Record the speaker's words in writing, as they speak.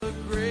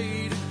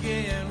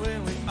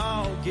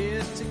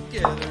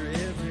together,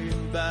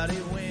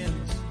 everybody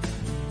wins.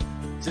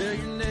 Tell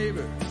your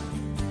neighbor,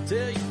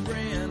 tell your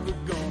friend, we're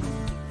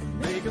gonna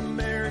make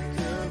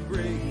America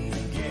great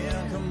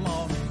again. Come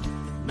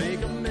on,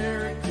 make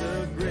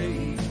America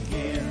great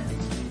again.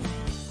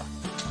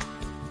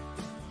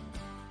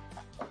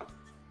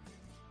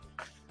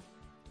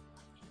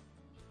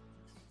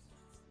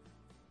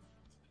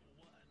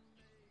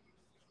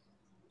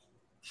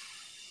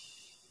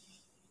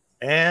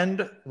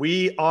 And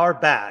we are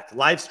back,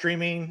 live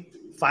streaming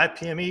 5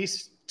 p.m.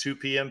 East, 2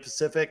 p.m.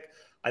 Pacific.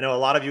 I know a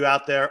lot of you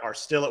out there are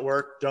still at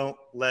work. Don't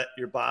let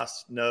your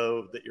boss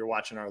know that you're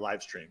watching our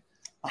live stream.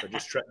 So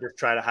just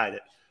try to hide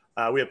it.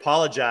 We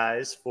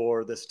apologize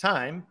for this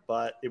time,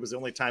 but it was the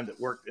only time that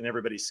worked in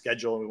everybody's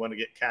schedule, and we want to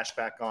get Cash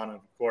back on. And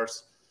of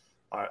course,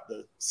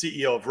 the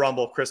CEO of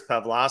Rumble, Chris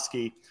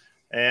Pavlovski.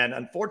 And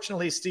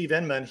unfortunately, Steve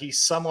Inman, he's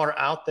somewhere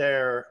out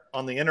there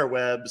on the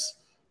interwebs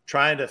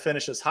trying to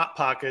finish his Hot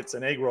Pockets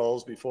and egg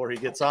rolls before he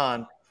gets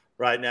on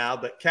right now.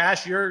 But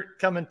Cash, you're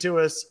coming to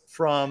us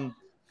from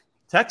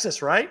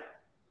Texas, right?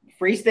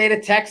 Free state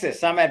of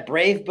Texas. I'm at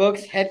Brave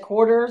Books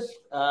headquarters.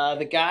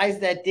 The guys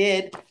that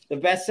did the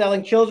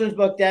best-selling children's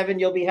book, Devin,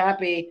 you'll be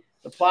happy,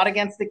 The Plot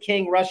Against the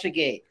King,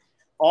 Russiagate.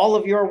 All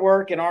of your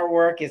work and our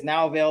work is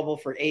now available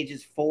for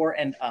ages 4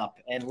 and up.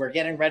 And we're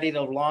getting ready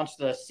to launch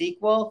the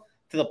sequel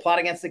to The Plot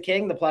Against the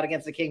King,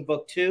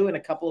 Book 2 in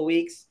a couple of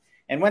weeks.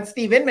 And when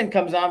Steve Inman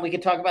comes on, we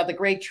can talk about the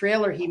great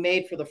trailer he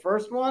made for the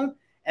first one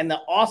and the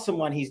awesome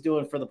one he's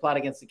doing for The Plot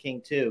Against the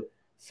King 2.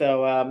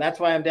 So that's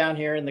why I'm down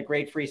here in the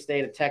great free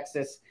state of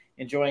Texas,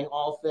 enjoying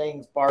all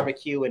things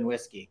barbecue and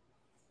whiskey.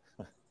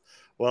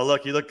 Well,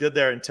 look, you look good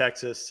there in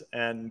Texas.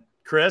 And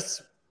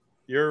Chris,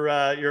 you're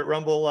at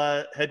Rumble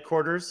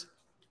headquarters.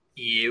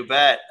 You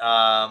bet.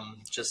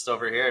 Just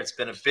over here. It's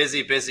been a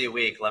busy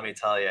week. Let me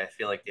tell you, I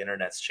feel like the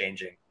internet's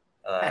changing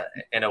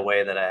in a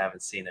way that I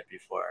haven't seen it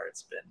before.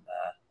 It's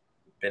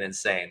been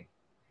insane.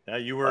 Yeah,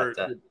 you were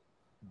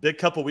big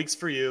couple weeks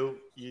for you.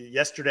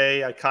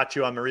 Yesterday, I caught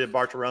you on Maria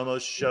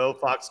Bartiromo's show,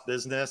 Fox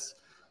Business.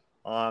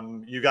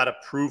 You got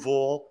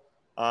approval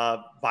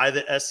by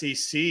the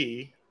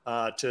SEC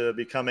to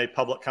become a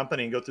public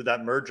company and go through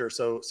that merger.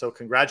 So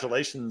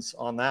congratulations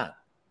on that.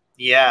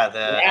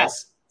 Yeah.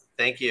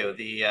 Thank you.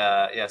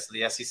 So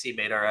the SEC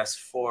made our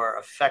S4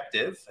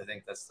 effective. I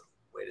think that's the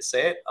way to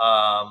say it.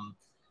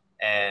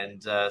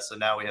 So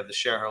now we have the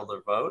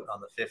shareholder vote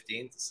on the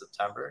 15th of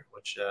September,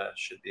 which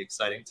should be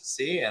exciting to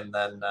see. And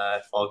then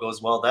if all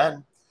goes well,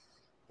 then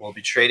we'll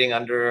be trading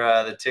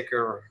under the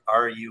ticker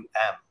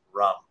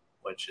RUM,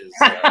 which is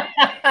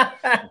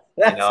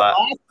that's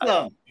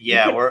awesome.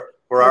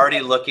 We're already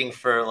looking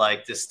for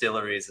like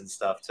distilleries and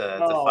stuff to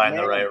find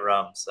the right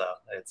rum. So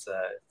it's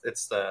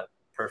the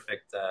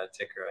perfect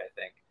ticker, I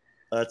think.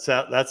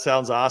 That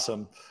sounds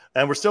awesome.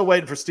 And we're still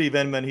waiting for Steve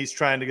Inman. He's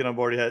trying to get on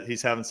board.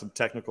 He's having some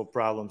technical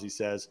problems, he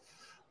says.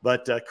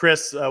 But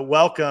Chris,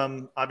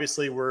 welcome.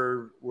 Obviously,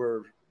 we're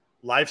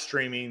live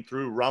streaming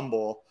through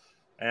Rumble,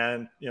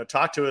 and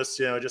talk to us,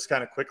 just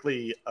kind of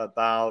quickly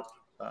about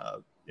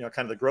kind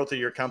of the growth of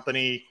your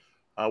company,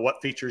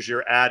 what features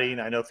you're adding.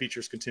 I know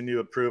features continue to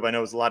improve. I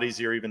know it's a lot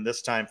easier even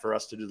this time for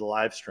us to do the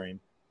live stream.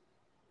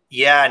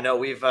 Yeah, no,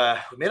 we've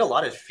made a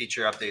lot of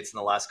feature updates in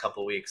the last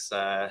couple of weeks.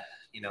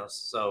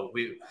 So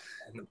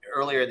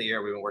earlier in the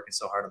year, we've been working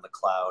so hard on the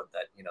cloud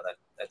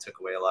that took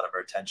away a lot of our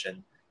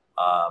attention,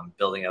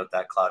 building out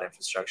that cloud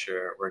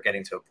infrastructure. We're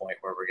getting to a point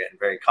where we're getting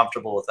very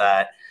comfortable with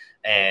that.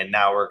 And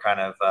now we're kind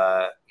of,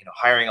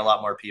 hiring a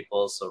lot more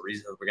people. So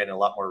we're getting a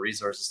lot more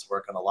resources to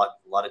work on a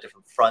lot of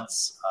different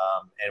fronts.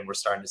 And we're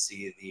starting to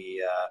see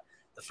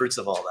the fruits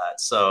of all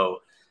that.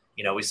 So,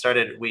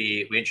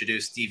 we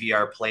introduced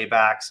DVR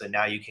playback. So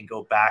now you can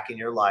go back in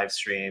your live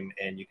stream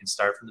and you can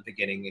start from the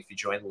beginning if you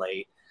join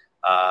late.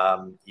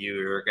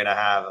 You're going to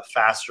have a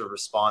faster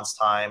response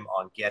time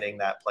on getting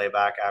that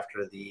playback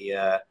after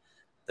the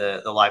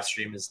live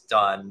stream is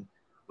done.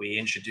 We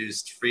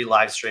introduced free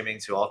live streaming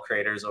to all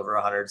creators over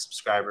 100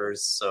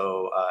 subscribers.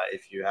 So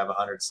if you have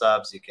 100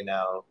 subs, you can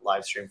now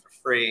live stream for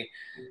free.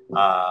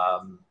 I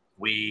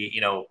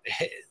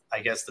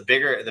guess the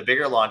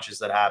bigger launches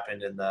that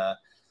happened in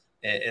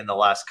the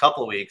last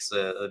couple of weeks,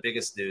 the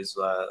biggest news,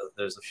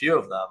 there's a few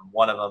of them.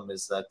 One of them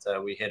is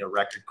that we hit a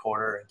record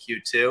quarter in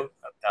Q2,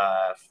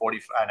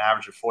 an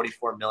average of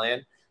 44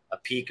 million, a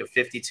peak of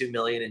 52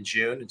 million in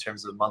June in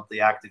terms of monthly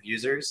active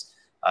users,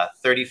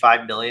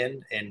 35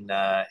 million in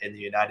the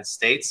United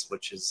States,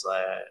 which is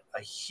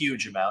a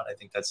huge amount. I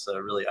think that's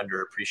really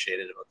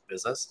underappreciated about the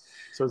business.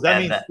 So does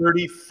that mean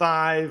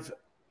 35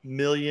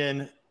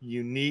 million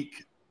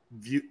unique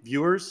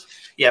viewers?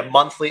 Yeah,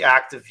 monthly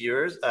active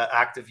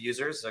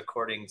users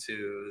according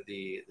to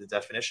the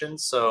definition.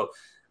 So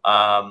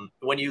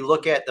when you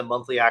look at the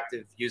monthly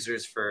active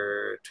users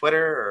for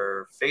Twitter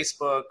or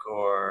Facebook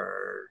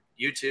or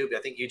YouTube, I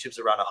think YouTube's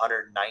around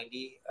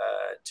 190,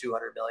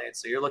 200 million.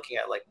 So you're looking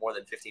at like more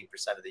than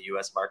 15% of the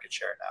US market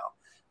share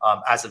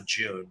now, as of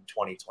June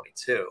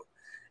 2022.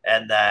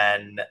 And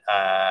then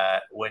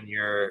when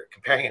you're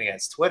comparing it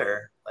against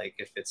Twitter, like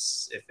if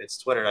it's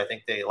Twitter, I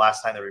think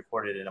last time they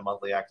reported in a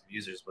monthly active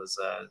users was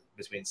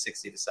between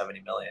 60 to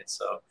 70 million.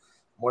 So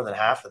more than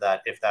half of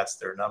that, if that's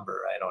their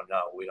number. I don't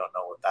know. We don't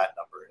know what that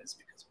number is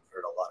because we've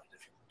heard a lot of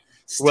different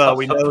stuff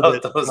we know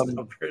about that those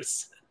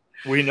numbers.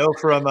 We know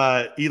from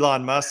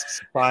Elon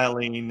Musk's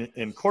filing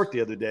in court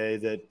the other day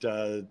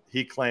that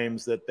he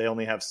claims that they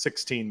only have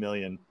 16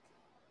 million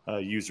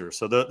users.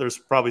 So there's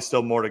probably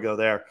still more to go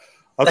there.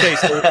 Okay.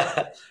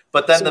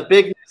 But then the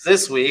big news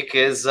this week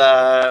is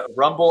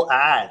Rumble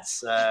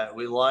Ads.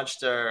 We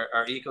launched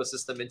our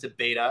ecosystem into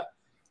beta.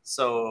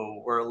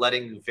 So we're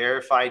letting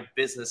verified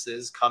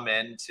businesses come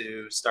in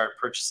to start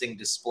purchasing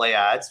display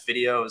ads.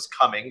 Video is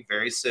coming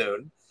very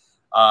soon.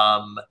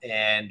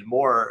 And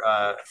more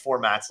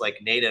formats like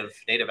native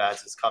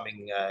ads is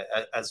coming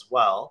as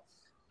well.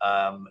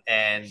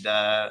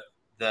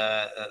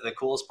 The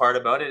coolest part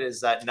about it is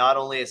that not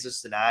only is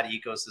this an ad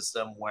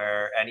ecosystem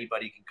where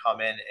anybody can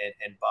come in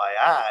and buy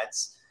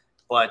ads,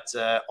 but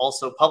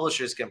also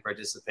publishers can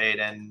participate.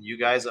 And you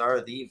guys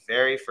are the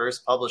very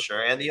first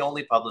publisher and the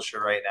only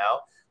publisher right now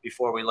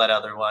before we let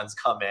other ones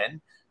come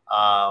in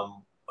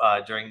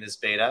during this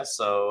beta.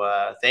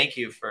 So thank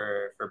you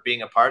for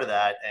being a part of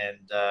that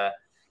and,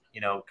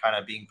 kind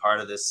of being part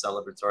of this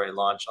celebratory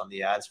launch on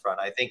the ads front.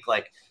 I think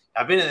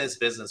I've been in this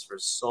business for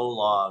so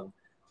long,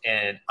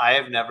 and I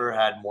have never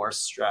had more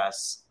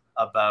stress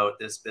about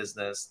this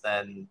business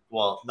than,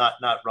 well,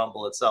 not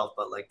Rumble itself,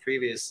 but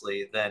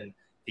previously than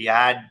the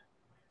ad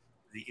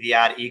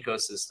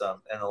ecosystem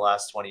in the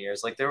last 20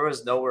 years. There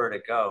was nowhere to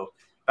go.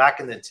 Back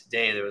in the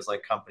day, there was a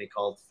company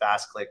called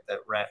FastClick that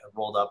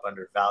rolled up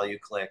under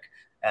ValueClick,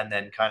 and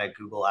then kind of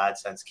Google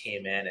AdSense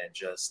came in and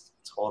just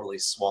totally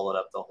swallowed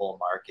up the whole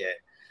market.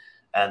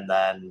 And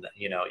then,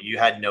 you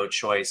had no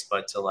choice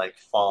but to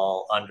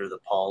fall under the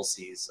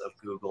policies of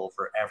Google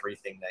for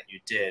everything that you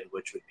did,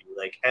 which would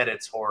be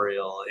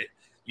editorial.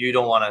 You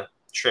don't want to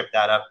trip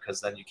that up because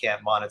then you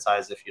can't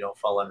monetize if you don't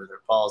fall under their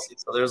policy.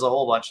 So there's a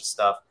whole bunch of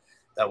stuff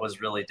that was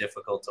really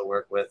difficult to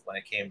work with when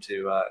it came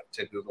to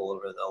Google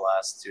over the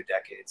last 2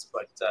 decades.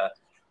 But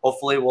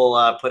hopefully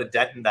we'll put a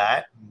dent in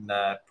that and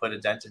put a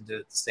dent into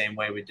it the same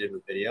way we did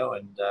with video,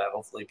 and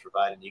hopefully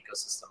provide an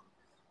ecosystem.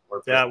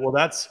 Yeah, well,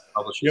 that's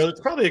it's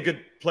probably a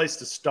good place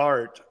to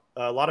start.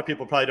 A lot of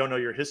people probably don't know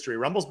your history.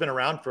 Rumble's been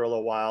around for a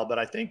little while, but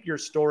I think your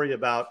story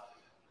about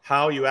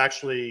how you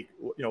actually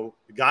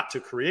got to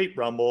create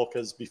Rumble,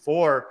 because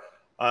before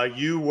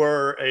you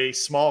were a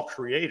small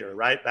creator,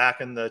 right?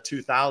 Back in the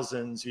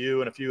 2000s,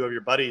 you and a few of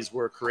your buddies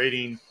were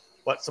creating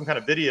some kind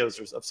of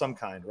videos of some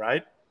kind,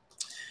 right?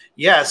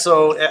 Yeah,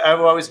 so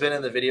I've always been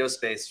in the video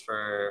space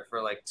for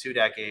 2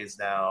 decades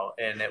now,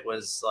 and it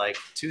was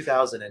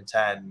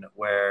 2010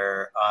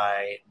 where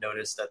I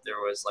noticed that there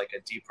was a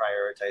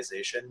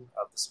deprioritization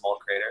of the small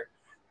creator.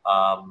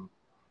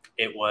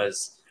 It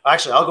was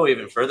actually, I'll go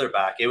even further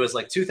back. It was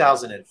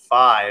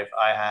 2005.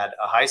 I had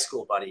a high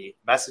school buddy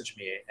message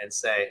me and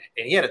say,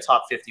 and he had a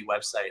top 50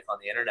 website on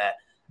the internet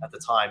at the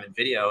time in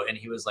video, and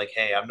he was like,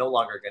 "Hey, I'm no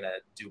longer gonna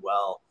do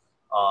well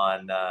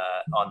on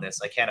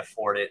this. I can't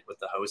afford it with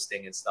the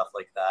hosting and stuff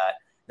like that."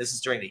 This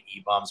is during the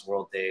eBombs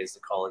World days,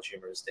 the College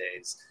Humors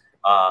days.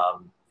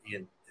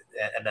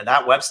 And then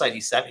that website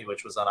he sent me,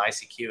 which was on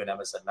ICQ and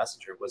MSN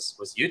Messenger, was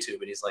YouTube.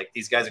 And he's like,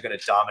 "These guys are going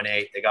to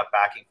dominate. They got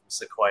backing from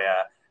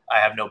Sequoia. I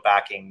have no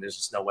backing. There's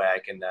just no way I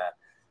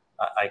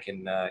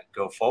can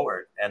go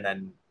forward." And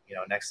then,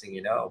 next thing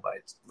you know, by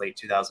late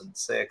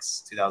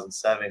 2006,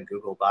 2007,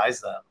 Google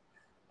buys them.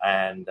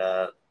 And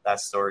that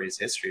story is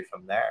history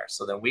from there.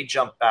 So then we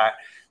jump back.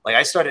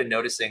 I started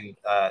noticing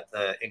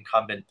the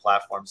incumbent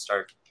platforms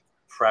start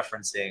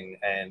preferencing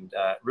and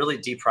really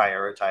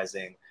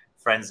deprioritizing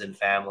friends and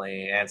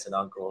family, aunts and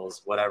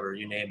uncles, whatever,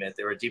 you name it.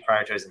 They were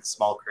deprioritizing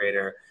small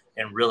creator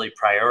and really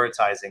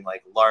prioritizing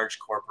large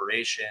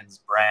corporations,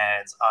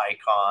 brands,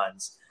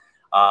 icons,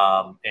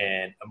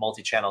 and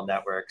multi-channel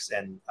networks.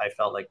 And I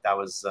felt like that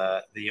was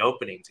the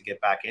opening to get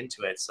back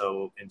into it.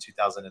 So in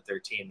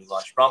 2013, we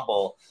launched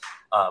Rumble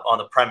on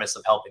the premise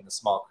of helping the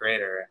small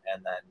creator.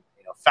 And then,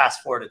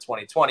 fast forward to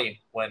 2020,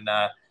 when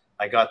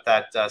I got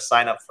that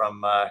sign up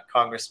from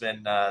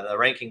Congressman, the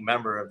ranking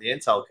member of the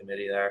Intel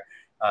committee there,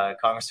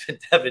 Congressman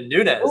Devin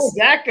Nunes. Oh,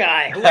 that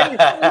guy. What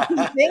are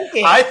you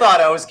thinking? I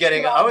thought I was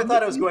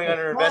going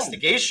under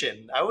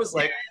investigation. I was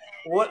like,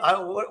 what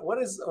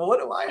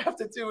do I have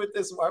to do with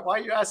this? Why are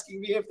you asking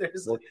me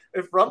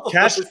if Rumble?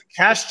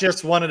 Cash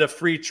just wanted a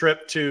free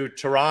trip to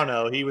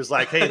Toronto. He was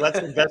like, "Hey, let's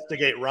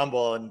investigate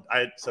Rumble," and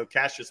so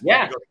Cash just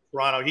wanted to go to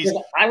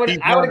Toronto. I would have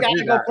got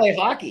to go play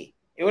hockey.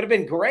 It would have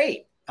been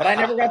great, but I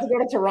never got to go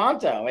to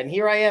Toronto. And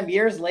here I am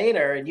years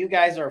later, and you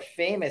guys are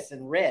famous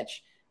and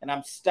rich, and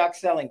I'm stuck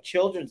selling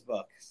children's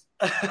books.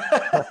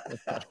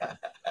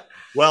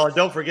 Well, and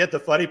don't forget the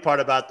funny part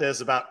about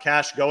this, about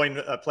Cash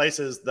going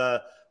places.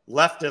 The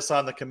leftists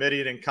on the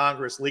committee and in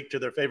Congress leaked to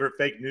their favorite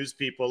fake news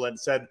people and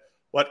said,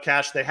 "What,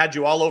 Cash? They had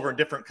you all over in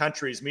different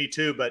countries. Me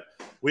too, but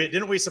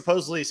didn't we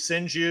supposedly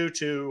send you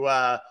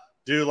to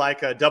do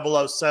like a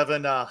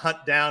 007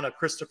 hunt down a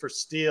Christopher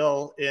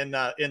Steele in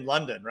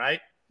London, right?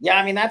 Yeah,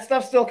 I mean, that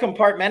stuff's still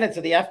compartmented, so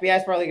the FBI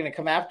is probably going to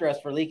come after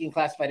us for leaking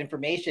classified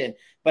information.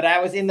 But I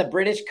was in the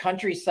British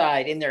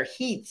countryside, in their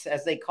heats,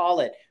 as they call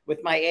it,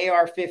 with my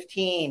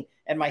AR-15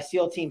 and my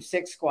SEAL Team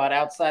 6 squad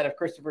outside of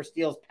Christopher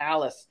Steele's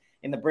palace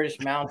in the British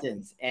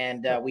mountains.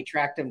 And we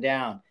tracked him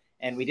down,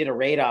 and we did a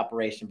raid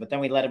operation, but then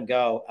we let him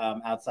go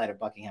outside of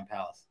Buckingham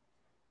Palace.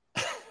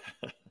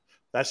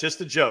 That's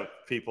just a joke,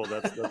 people.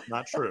 That's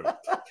not true.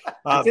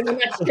 It's in the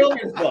next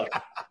children's book.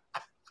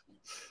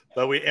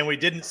 But we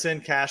didn't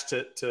send cash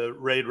to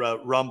raid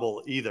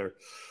Rumble either.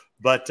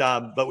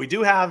 But we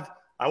do have.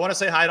 I want to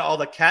say hi to all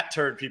the cat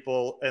turd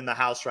people in the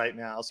house right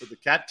now. So the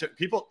cat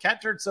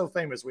turd's so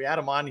famous. We had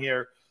them on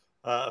here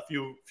a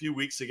few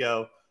weeks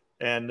ago,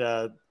 and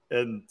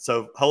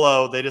so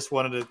hello. They just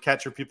wanted to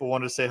cat turd people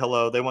wanted to say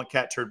hello. They want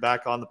cat turd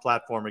back on the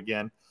platform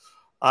again.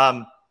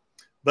 But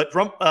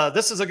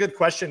this is a good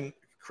question,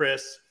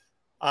 Chris.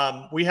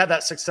 We had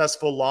that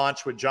successful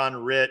launch with John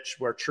Rich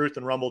where Truth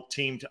and Rumble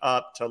teamed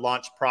up to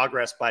launch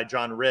Progress by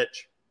John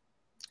Rich.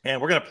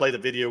 And we're going to play the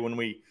video when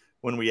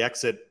we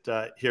exit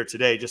here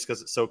today, just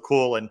because it's so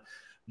cool. And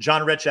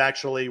John Rich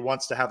actually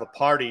wants to have a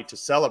party to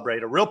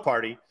celebrate, a real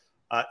party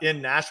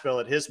in Nashville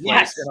at his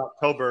place in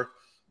October.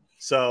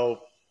 So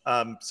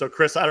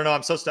Chris, I don't know.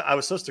 I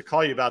was supposed to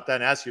call you about that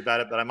and ask you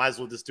about it, but I might as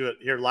well just do it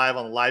here live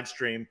on the live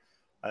stream.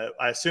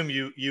 I assume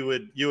you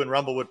and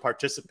Rumble would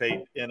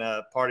participate in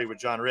a party with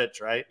John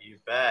Rich, right? You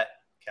bet.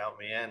 Count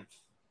me in.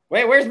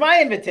 Wait, where's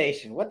my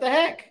invitation? What the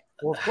heck?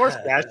 Well, of course,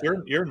 Dash,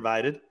 you're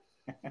invited.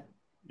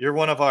 You're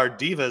one of our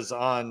divas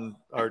on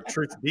our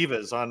Truth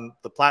divas on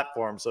the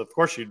platform, so of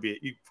course you'd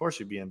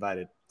be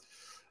invited.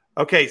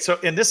 Okay, so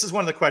and this is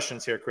one of the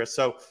questions here, Chris.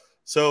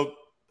 So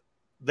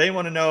they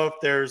want to know if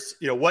there's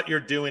what you're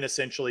doing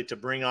essentially to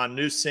bring on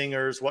new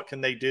singers. What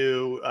can they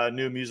do?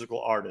 New musical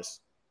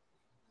artists.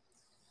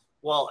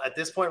 Well, at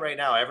this point right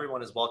now,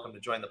 everyone is welcome to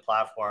join the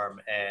platform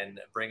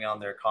and bring on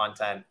their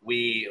content.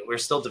 We're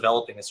still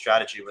developing a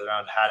strategy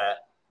around how to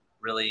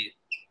really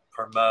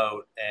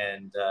promote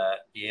and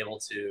be able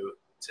to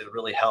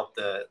really help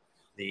the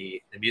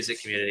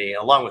music community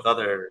along with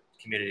other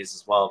communities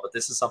as well. But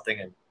this is something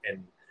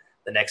in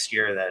the next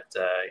year that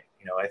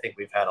I think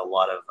we've had a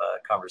lot of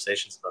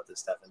conversations about this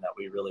stuff, and that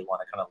we really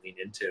want to kind of lean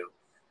into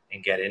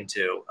and get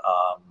into.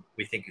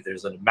 We think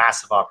there's a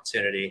massive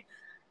opportunity.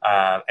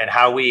 And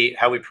how we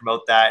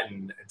promote that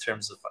in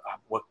terms of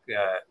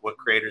what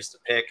creators to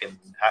pick and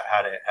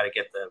how to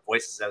get the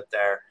voices out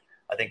there,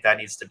 I think that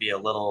needs to be a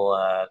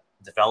little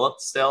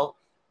developed still.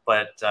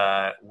 But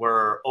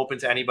we're open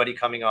to anybody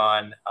coming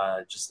on.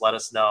 Just let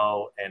us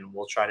know, and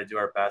we'll try to do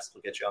our best.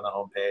 We'll get you on the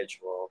homepage.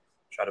 We'll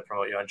try to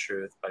promote you on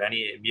Truth. But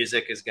any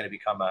music is going to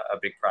become a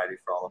big priority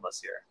for all of us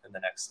here in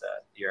the next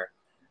year.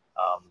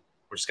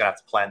 We're just going to have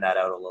to plan that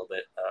out a little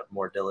bit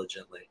more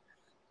diligently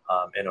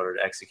in order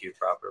to execute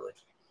properly.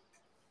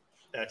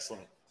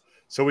 Excellent.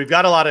 So we've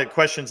got a lot of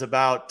questions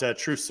about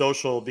Truth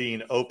Social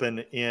being open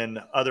in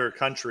other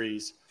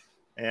countries,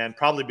 and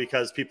probably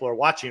because people are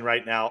watching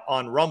right now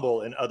on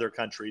Rumble in other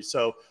countries.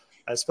 So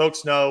as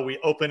folks know, we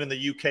open in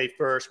the UK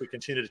first. We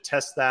continue to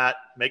test that,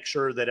 make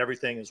sure that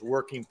everything is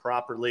working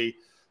properly.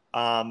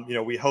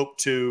 We hope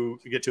to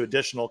get to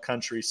additional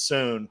countries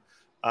soon.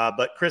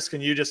 But Chris,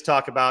 can you just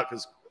talk about,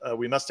 because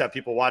we must have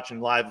people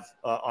watching live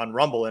on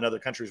Rumble in other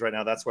countries right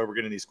now. That's why we're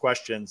getting these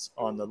questions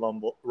on the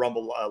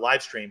Rumble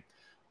live stream.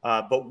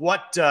 But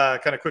what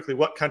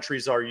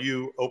countries are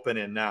you open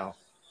in now?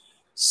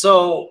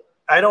 So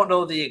I don't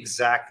know the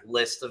exact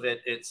list of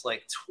it. It's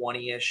like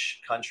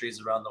 20-ish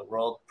countries around the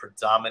world,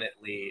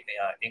 predominantly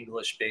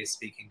English-based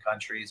speaking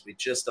countries. We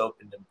just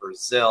opened in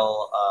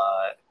Brazil,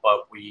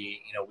 but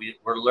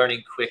we're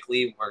learning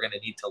quickly. We're going to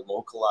need to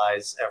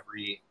localize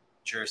every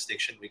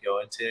jurisdiction we go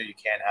into. You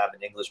can't have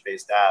an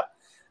English-based app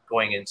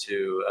going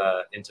into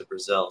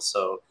Brazil.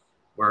 So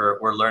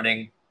we're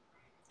learning.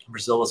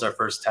 Brazil was our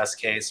first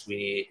test case.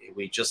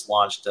 We just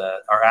launched.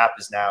 Our app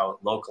is now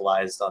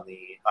localized on the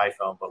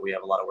iPhone, but we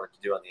have a lot of work to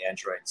do on the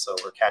Android. So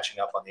we're catching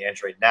up on the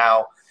Android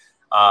now.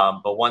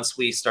 But once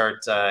we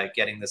start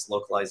getting this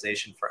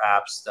localization for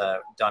apps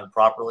done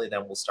properly,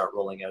 then we'll start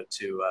rolling out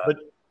to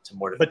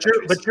more different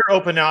countries. But you're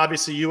open now,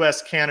 obviously,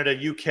 US, Canada,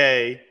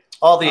 UK.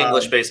 All the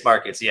English-based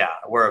markets, yeah,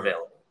 we're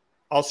available.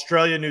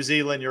 Australia, New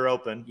Zealand, you're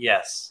open.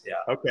 Yes, yeah.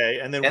 Okay,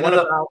 and then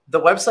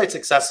the website's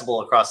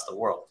accessible across the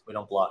world. We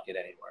don't block it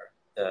anywhere.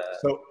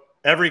 So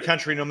every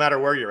country, no matter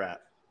where you're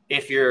at.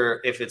 If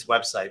it's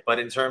website, but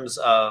in terms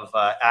of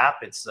app,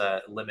 it's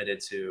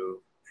limited to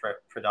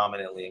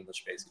predominantly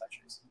English-based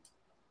countries.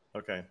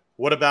 Okay.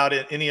 What about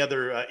any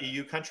other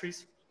EU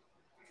countries?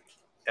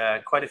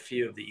 Quite a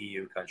few of the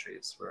EU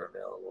countries were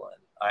available,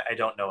 and I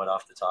don't know it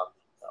off the top.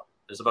 No.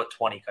 There's about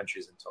 20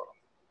 countries in total,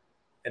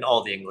 in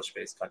all the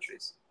English-based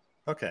countries.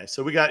 Okay,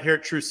 so we got here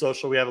at Truth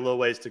Social. We have a little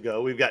ways to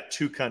go. We've got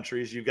 2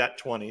 countries. You've got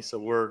 20, so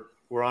we're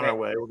on our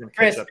way. We're going to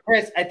catch up.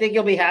 Chris, I think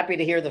you'll be happy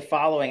to hear the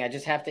following. I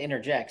just have to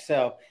interject.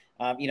 So,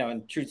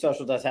 and Truth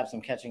Social does have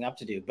some catching up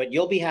to do, but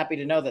you'll be happy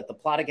to know that the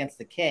Plot Against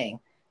the King,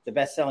 the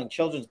best-selling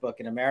children's book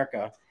in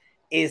America,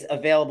 is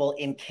available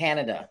in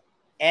Canada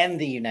and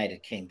the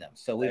United Kingdom.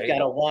 So we've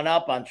got a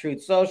one-up on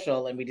Truth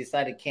Social, and we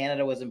decided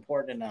Canada was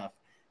important enough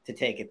to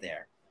take it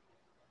there.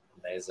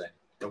 Amazing.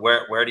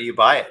 Where do you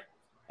buy it?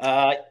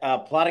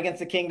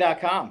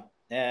 Plotagainsttheking.com.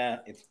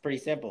 It's pretty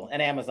simple.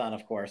 And Amazon,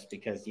 of course,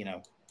 because, you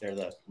know, they're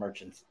the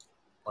merchants.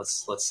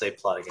 Let's say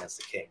Plot Against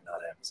the King,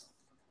 not Amazon.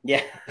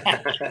 Yeah.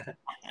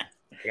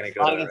 You're gonna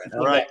go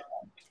All right.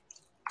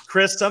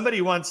 Chris,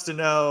 somebody wants to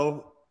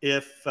know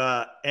if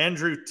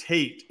Andrew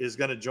Tate is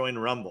going to join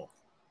Rumble.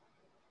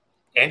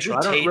 Andrew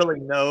Tate. I don't really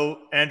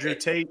know Andrew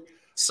Tate.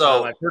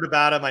 So I've heard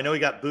about him. I know he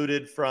got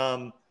booted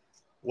from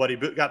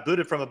got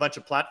booted from a bunch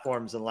of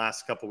platforms in the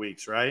last couple of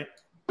weeks, right?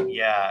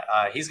 Yeah,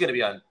 he's going to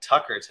be on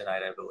Tucker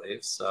tonight, I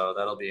believe. So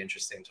that'll be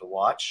interesting to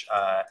watch.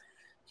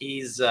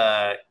 He's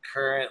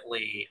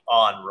currently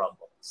on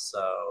Rumble.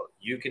 So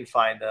you can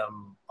find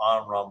him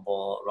on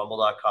Rumble,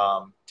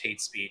 rumble.com,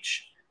 Tate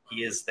Speech.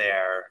 He is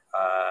there.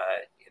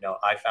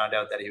 I found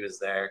out that he was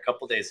there a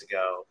couple days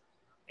ago,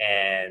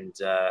 and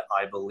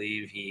I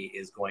believe he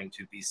is going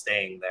to be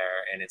staying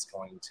there, and it's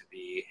going to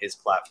be his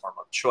platform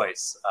of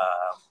choice.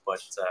 But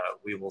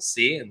we will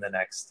see in the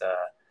next.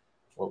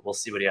 We'll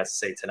see what he has to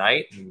say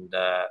tonight, and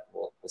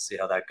we'll see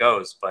how that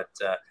goes. But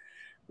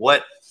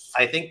what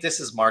I think this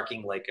is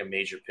marking like a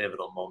major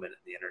pivotal moment in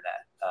the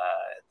internet.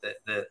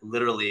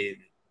 Literally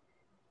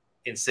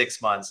in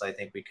 6 months, I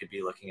think we could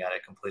be looking at a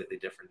completely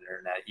different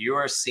internet. You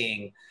are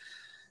seeing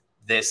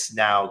this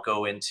now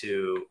go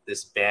into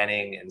this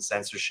banning and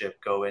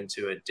censorship go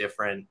into a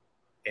different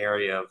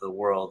area of the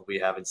world we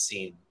haven't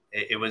seen.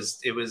 It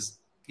was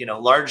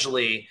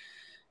largely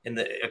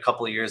a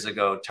couple of years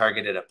ago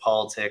targeted at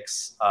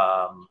politics.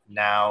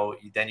 Now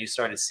then you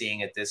started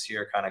seeing it this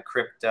year, kind of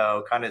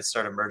crypto, kind of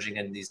started merging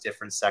in these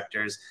different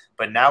sectors.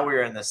 But now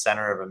we're in the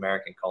center of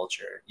American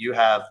culture. You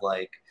have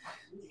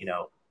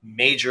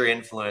major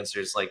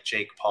influencers like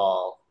Jake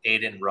Paul,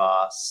 Aiden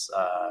Ross,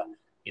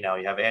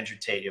 you have Andrew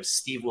Tate, you have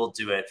Steve Will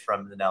Do It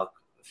from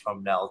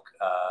Nelk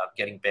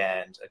getting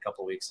banned a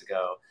couple of weeks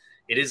ago.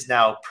 It is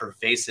now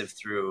pervasive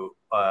through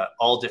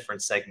all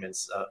different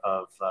segments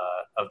of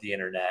the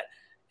internet.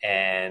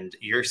 And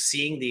you're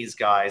seeing these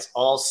guys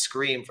all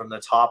scream from the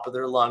top of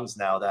their lungs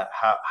now that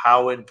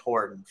how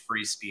important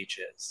free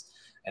speech is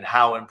and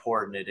how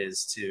important it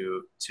is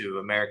to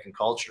American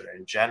culture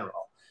in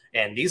general.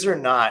 And these are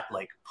not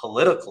like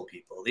political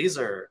people. These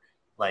are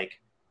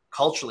like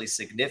culturally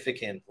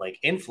significant like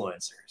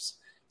influencers.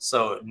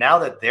 So now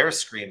that they're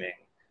screaming,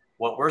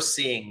 what we're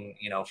seeing,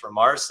 from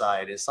our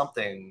side is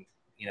something,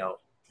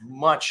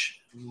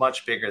 much,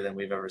 much bigger than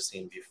we've ever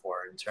seen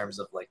before in terms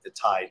of like the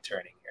tide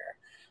turning here.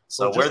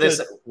 So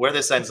where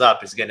this ends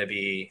up is going to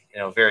be,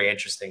 very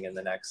interesting in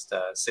the next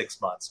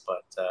 6 months.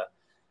 But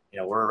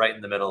we're right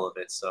in the middle of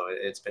it, so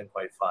it's been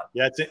quite fun.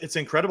 Yeah, it's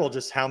incredible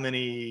just how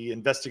many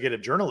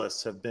investigative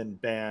journalists have been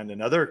banned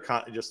and other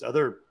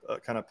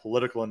kind of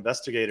political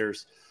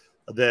investigators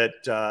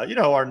that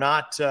are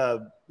not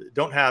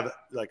don't have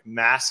like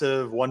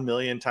massive 1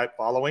 million type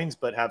followings,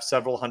 but have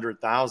several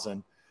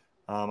 100,000.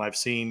 I've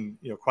seen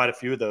quite a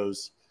few of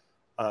those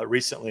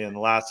recently in the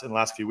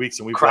last few weeks,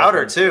 and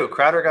Crowder too.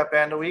 Crowder got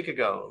banned a week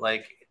ago.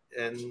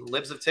 And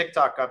Libs of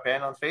TikTok got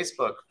banned on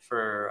Facebook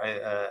for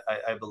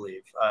I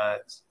believe.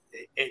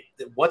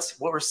 What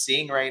we're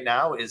seeing right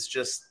now is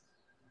just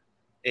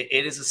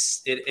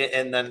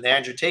and then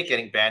Andrew Tate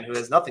getting banned, who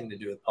has nothing to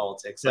do with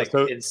politics.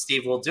 And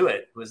Steve Will Do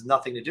It, who has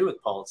nothing to do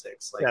with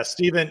politics.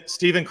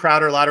 Steven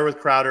Crowder, Louder with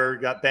Crowder,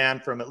 got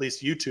banned from at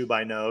least YouTube.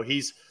 I know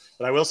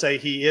but I will say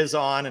he is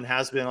on and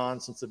has been on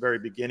since the very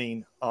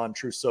beginning on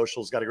Truth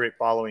Social. He's got a great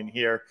following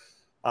here.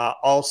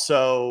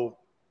 Also,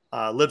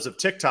 Libs of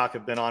TikTok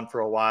have been on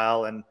for a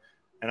while, and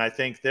I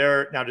think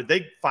did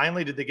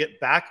they get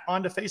back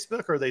onto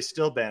Facebook, or are they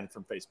still banned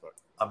from Facebook?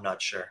 I'm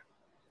not sure.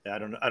 Yeah,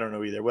 I don't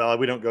know either. Well,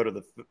 we don't go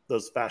to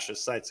those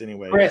fascist sites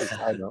anyway. Chris,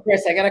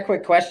 I got a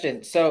quick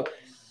question. So,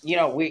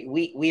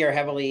 we are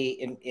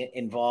heavily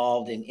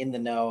involved in the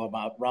know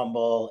about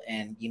Rumble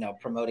and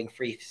promoting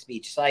free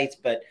speech sites,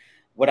 but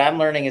what I'm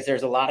learning is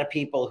there's a lot of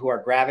people who are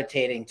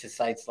gravitating to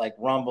sites like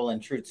Rumble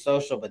and Truth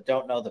Social, but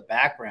don't know the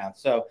background.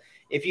 So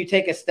if you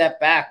take a step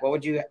back,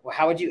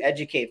 how would you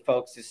educate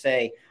folks to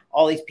say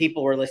all these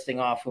people we're listing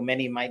off who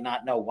many might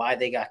not know why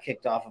they got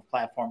kicked off of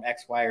platform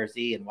X, Y, or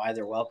Z and why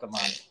they're welcome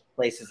on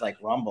places like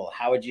Rumble?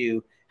 How would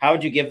you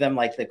give them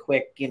like the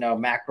quick,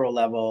 macro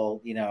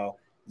level,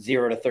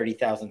 0 to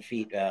 30,000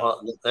 feet?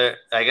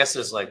 I guess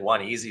there's like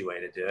one easy way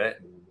to do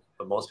it.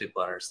 But most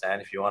people understand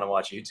if you want to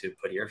watch YouTube,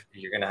 you're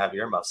going to have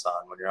earmuffs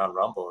on. When you're on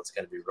Rumble, it's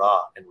going to be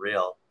raw and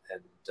real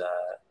and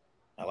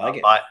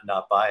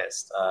not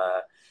biased.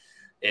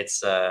 It's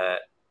that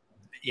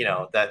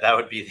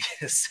would be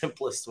the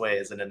simplest way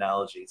as an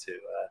analogy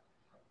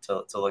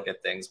to look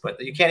at things. But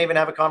you can't even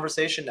have a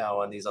conversation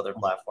now on these other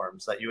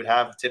platforms that you would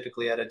have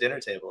typically at a dinner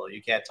table.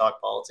 You can't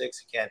talk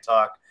politics. You can't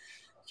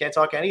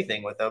talk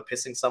anything without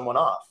pissing someone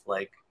off.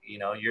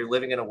 You're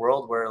living in a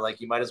world where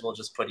you might as well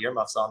just put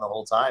earmuffs on the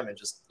whole time and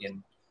just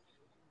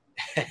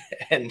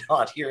and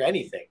not hear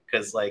anything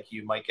because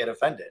you might get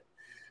offended.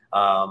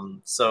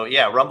 So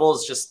yeah, Rumble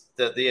is just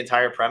the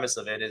entire premise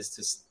of it is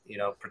to,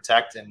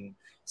 protect and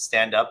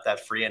stand up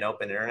that free and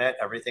open internet.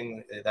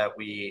 Everything that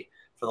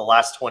for the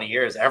last 20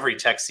 years, every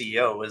tech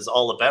CEO was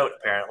all about,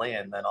 apparently.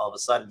 And then all of a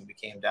sudden we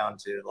came down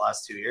to the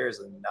last 2 years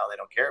and now they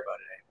don't care about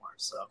it anymore.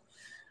 So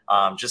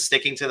just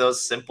sticking to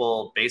those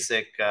simple,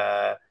 basic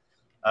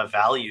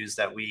values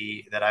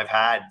that I've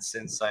had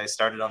since I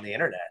started on the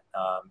internet,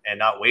 and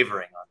not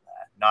wavering on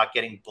that, not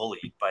getting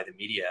bullied by the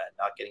media,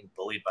 not getting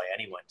bullied by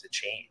anyone to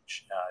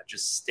change,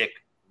 just stick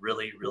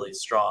really, really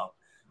strong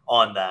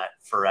on that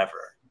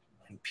forever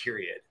and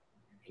period.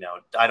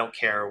 I don't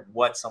care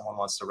what someone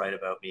wants to write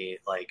about me.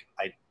 Like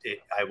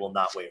I will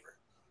not waver.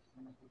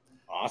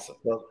 Awesome.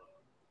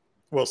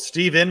 Well,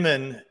 Steve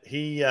Inman,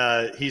 we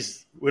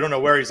don't know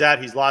where he's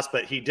at. He's lost,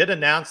 but he did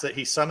announce that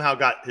he somehow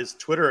got his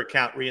Twitter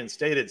account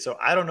reinstated. So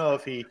I don't know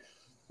if he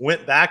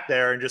went back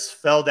there and just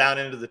fell down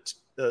into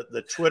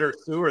the Twitter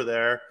sewer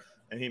there,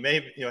 and he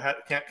may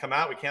can't come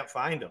out. We can't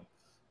find him.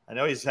 I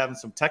know he's having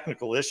some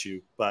technical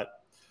issue,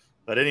 but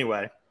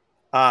anyway.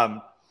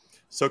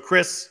 So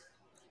Chris,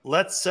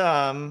 let's.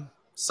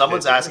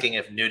 Someone's asking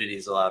if nudity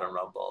is allowed on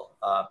Rumble.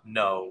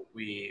 No,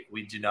 we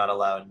do not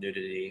allow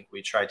nudity.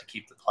 We tried to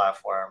keep the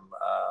platform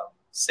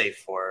safe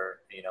for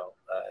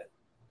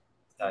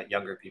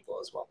younger people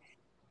as well.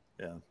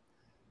 Yeah.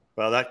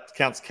 Well, that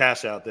counts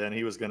cash out. Then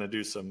he was going to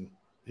do some.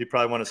 He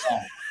probably want to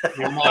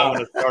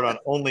start on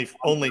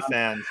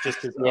OnlyFans,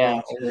 just his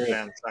own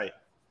OnlyFans site.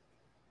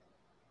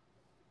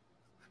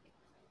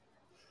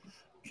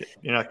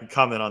 You're not going to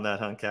comment on that,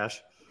 huh,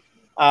 Cash?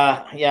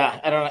 Yeah,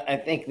 I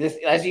think this,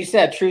 as you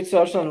said, Truth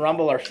Social and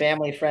Rumble are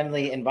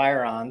family-friendly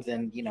environs,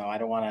 and I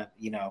don't want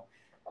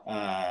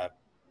to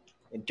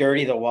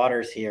dirty the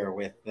waters here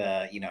with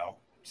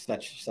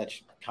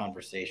such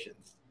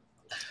conversations.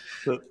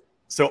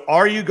 So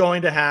are you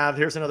going to have?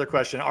 Here's another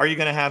question: are you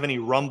going to have any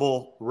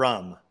Rumble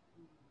rum?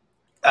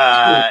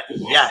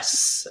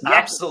 Yes,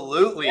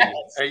 absolutely. Yes.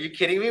 Are you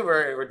kidding me?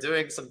 We're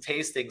doing some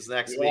tastings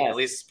next week. At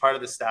least part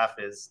of the staff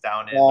is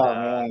down in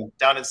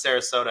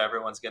Sarasota.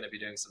 Everyone's going to be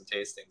doing some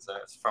tastings,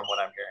 from what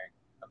I'm hearing.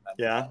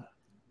 Yeah.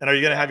 And are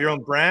you going to have your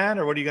own brand,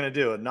 or what are you going to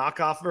do? A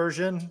knockoff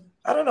version?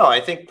 I don't know. I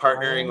think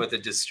partnering with a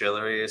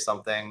distillery or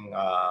something,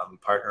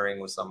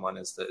 partnering with someone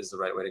is the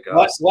right way to go.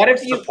 What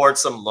if you support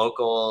some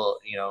local,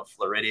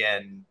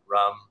 Floridian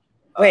rum?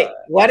 Wait,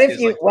 what if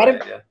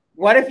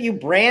you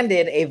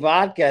branded a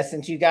vodka,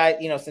 since you guys,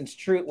 since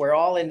Truth, we're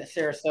all in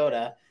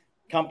Sarasota,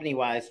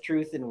 company-wise,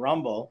 Truth and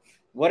Rumble.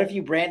 What if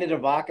you branded a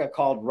vodka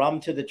called Rum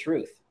to the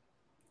Truth?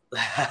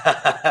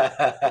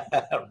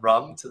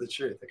 Rum to the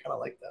Truth. I kind of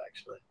like that,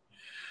 actually.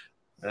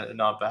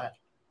 Not bad.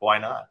 Why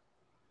not?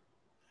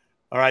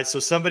 All right. So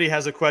somebody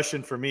has a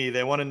question for me.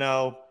 They want to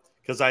know,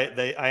 because I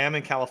am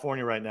in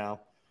California right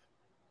now,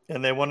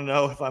 and they want to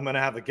know if I'm going to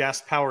have a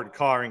gas-powered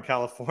car in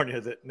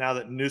California now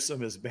that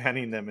Newsom is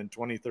banning them in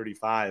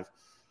 2035.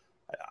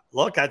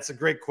 Look, that's a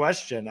great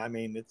question. I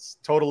mean, it's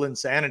total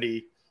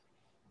insanity,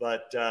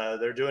 but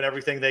they're doing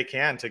everything they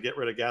can to get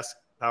rid of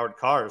gas-powered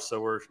cars. So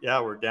we're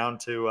down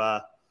to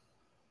I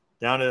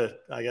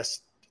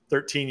guess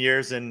 13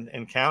 years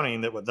and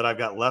counting that I've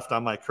got left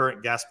on my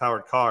current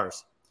gas-powered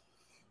cars.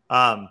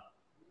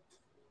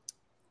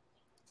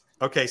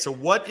 Okay, so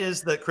what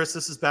is Chris?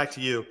 This is back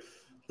to you.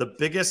 The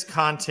biggest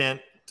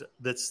content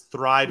that's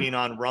thriving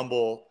on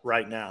Rumble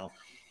right now?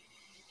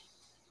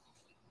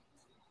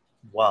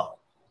 Well,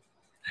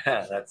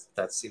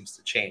 that seems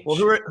to change. Well,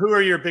 who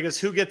are your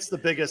biggest? Who gets the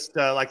biggest?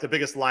 The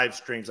biggest live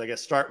streams? I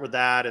guess start with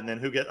that, and then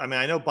who get? I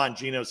mean, I know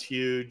Bongino's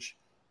huge,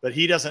 but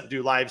he doesn't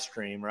do live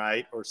stream,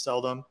 right? Or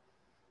seldom.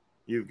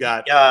 You've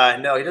got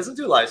no, he doesn't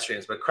do live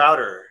streams, but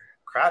Crowder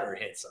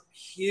hit some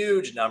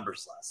huge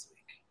numbers last week.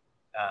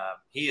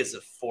 He is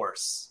a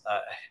force,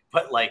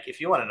 but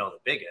if you want to know the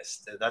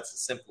biggest, that's the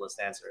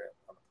simplest answer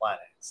on the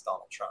planet. It's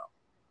Donald Trump.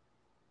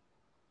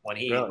 When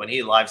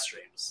he live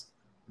streams,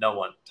 no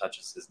one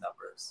touches his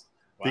numbers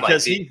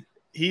because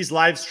he's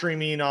live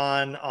streaming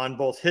on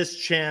both his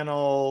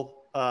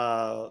channel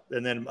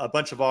and then a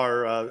bunch of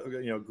our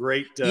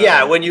great.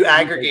 When you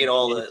aggregate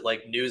all the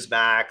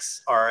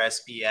Newsmax,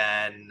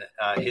 RSBN,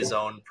 his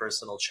own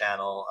personal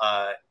channel,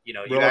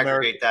 you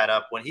aggregate that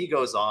up. When he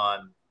goes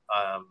on.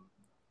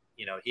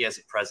 He has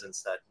a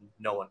presence that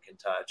no one can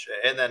touch.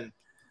 And then,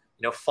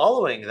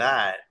 following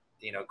that,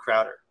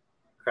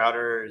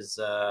 Crowder is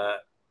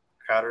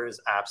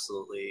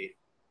absolutely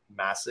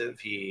massive.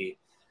 He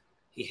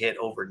hit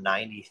over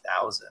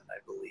 90,000, I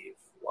believe,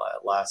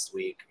 last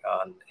week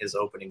on his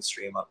opening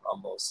stream on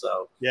Rumble.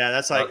 So yeah,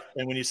 that's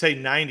and when you say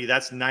 90,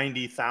 that's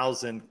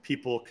 90,000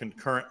 people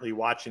concurrently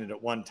watching it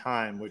at one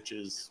time, which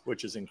is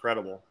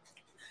incredible.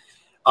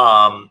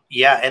 And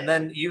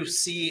then you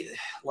see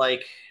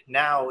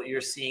now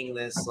you're seeing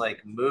this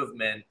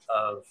movement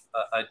of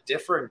a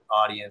different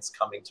audience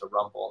coming to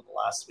Rumble in the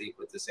last week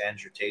with this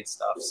Andrew Tate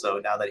stuff. So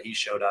now that he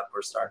showed up,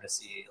 we're starting to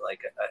see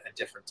a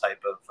different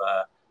type of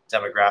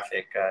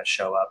demographic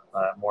show up,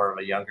 more of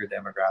a younger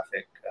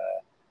demographic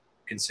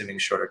consuming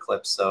shorter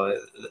clips. So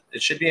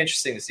it should be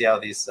interesting to see how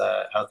things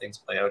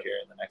play out here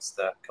in the next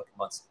couple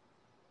months.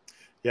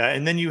 Yeah,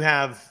 and then you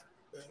have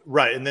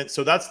right, and then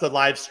so that's the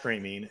live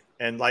streaming,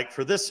 and like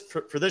for this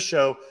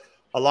show,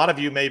 a lot of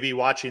you may be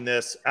watching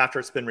this after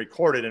it's been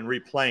recorded and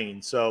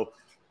replaying. So,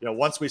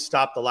 once we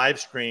stop the live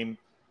stream,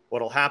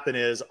 what'll happen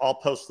is I'll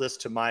post this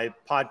to my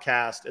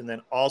podcast, and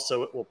then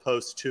also it will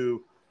post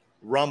to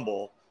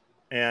Rumble.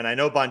 And I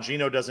know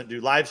Bongino doesn't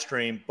do live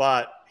stream,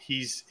 but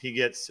he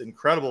gets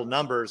incredible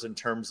numbers in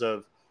terms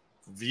of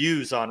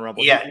views on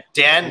Rumble. Yeah,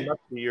 Dan,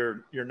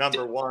 your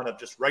number one of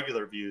just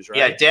regular views, right?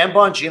 Yeah, Dan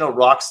Bongino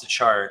rocks the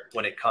chart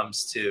when it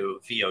comes to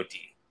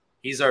VOD.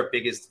 He's our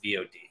biggest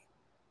VOD.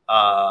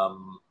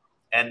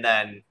 And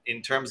then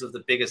in terms of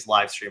the biggest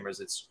live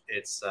streamers,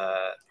 it's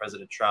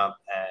President Trump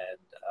and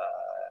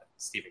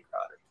Steven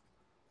Crowder.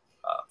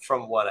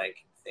 From what I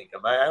can think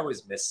of, I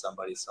always miss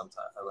somebody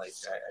sometimes. I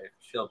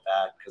feel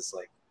bad because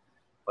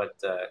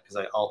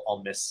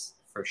I'll miss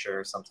for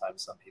sure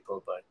sometimes some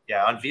people. But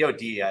yeah, on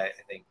VOD, I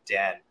think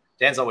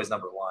Dan's always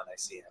number one. I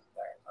see him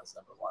there as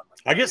number one.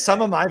 I get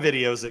some of my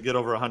videos that get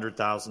over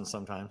 100,000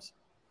 sometimes.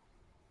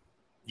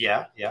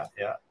 Yeah.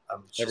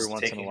 I'm every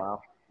once in a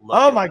while.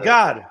 Oh my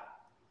God!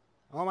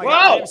 Oh my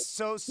God! I'm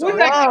so sorry.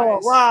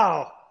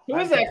 Wow! Who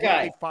is that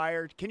guy?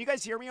 Fired. Can you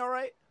guys hear me all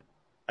right?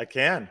 I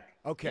can.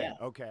 Okay.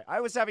 Yeah. Okay. I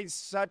was having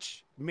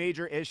such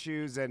major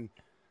issues, and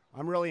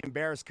I'm really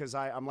embarrassed because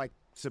I'm like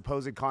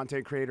supposed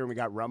content creator, and we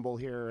got Rumble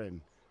here,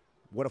 and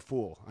what a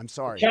fool. I'm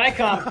sorry.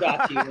 Chi-Com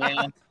got you,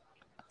 man.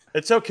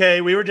 It's okay.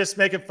 We were just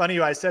making fun of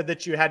you. I said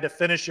that you had to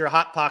finish your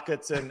Hot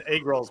Pockets and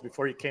egg rolls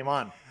before you came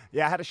on.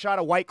 Yeah, I had a shot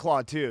of White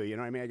Claw too. You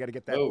know what I mean? I got to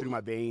get that Oh. through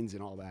my veins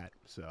and all that.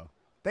 So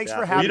thanks Yeah.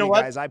 for having you know me,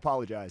 what? guys. I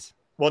apologize.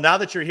 Well, now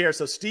that you're here,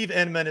 so Steve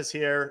Inman is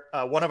here,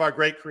 one of our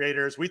great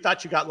creators. We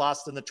thought you got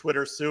lost in the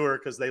Twitter sewer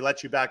because they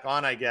let you back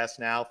on, I guess,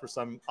 now for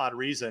some odd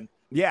reason.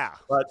 Yeah.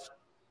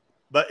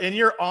 But in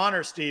your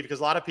honor, Steve, because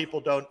a lot of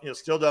people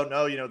still don't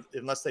know,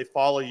 unless they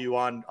follow you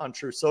on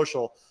True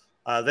Social,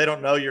 they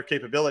don't know your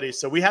capabilities.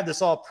 So we had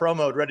this all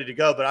promoed, ready to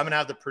go, but I'm going to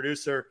have the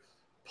producer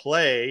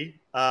play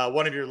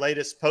one of your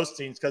latest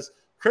postings because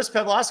Chris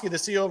Pavlovsky, the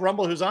CEO of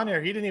Rumble, who's on here,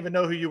 he didn't even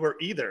know who you were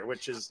either,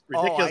 which is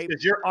ridiculous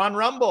because you're on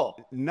Rumble.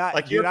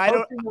 Dude, I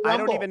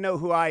don't even know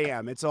who I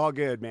am. It's all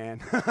good,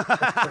 man.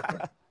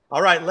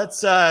 All right, let's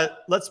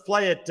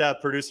play it,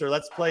 producer.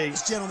 Let's play.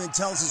 This gentleman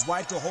tells his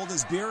wife to hold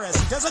his beer as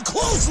he does a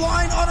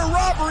clothesline on a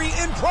robbery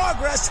in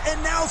progress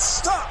and now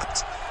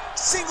stopped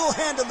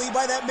single-handedly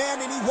by that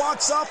man, and he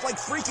walks off like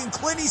freaking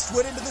Clint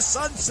Eastwood into the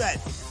sunset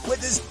with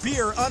his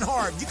beer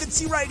unharmed. You can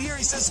see right here,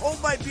 he says,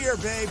 "Hold my beer,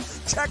 babe.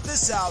 Check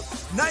this out.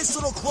 Nice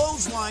little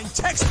clothesline,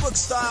 textbook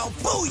style.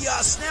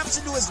 Booyah!" Snaps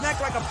into his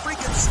neck like a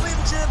freaking Slim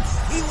Jim.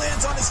 He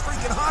lands on his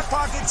freaking Hot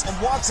Pockets and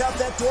walks out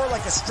that door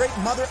like a straight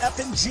mother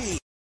effing G.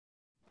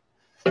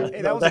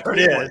 Hey, that was a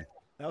clean one.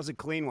 That was a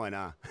clean one,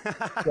 huh?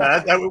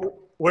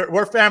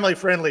 We're family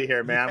friendly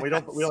here, man. We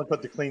don't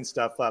put the clean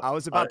stuff up. I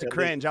was about to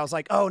cringe. I was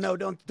like, "Oh no,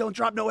 don't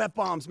drop no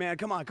F-bombs, man.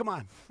 Come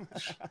on."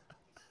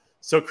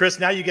 So, Chris,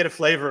 now you get a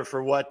flavor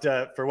for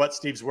what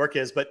Steve's work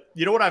is. But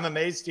you know what I'm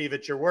amazed, Steve,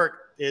 at your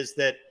work is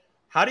that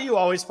how do you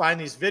always find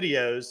these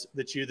videos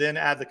that you then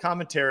add the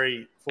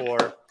commentary for?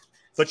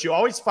 But you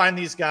always find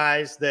these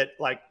guys that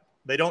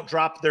they don't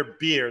drop their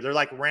beer. They're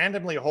like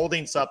randomly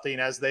holding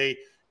something as they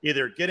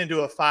either get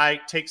into a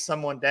fight, take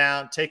someone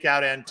down, take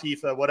out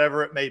Antifa,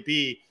 whatever it may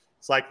be.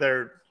 It's like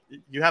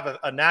you have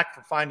a knack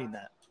for finding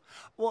that.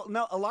 Well,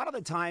 no, a lot of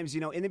the times,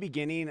 in the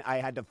beginning, I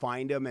had to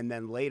find them. And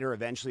then later,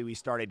 eventually, we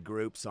started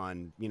groups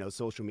on,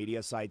 social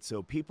media sites.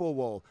 So people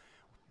will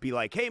be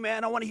like, "Hey,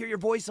 man, I want to hear your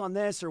voice on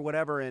this or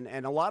whatever."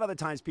 And a lot of the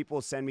times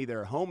people send me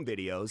their home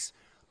videos,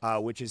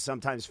 which is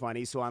sometimes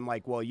funny. So I'm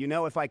like, well,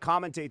 if I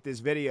commentate this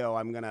video,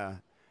 I'm going to,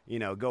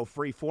 go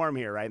free form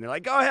here, right? And they're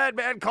like, "Go ahead,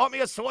 man, call me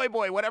a soy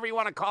boy, whatever you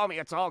want to call me.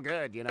 It's all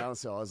good,"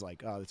 So I was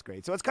like, oh, that's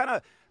great. So it's kind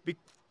of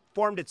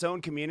formed its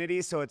own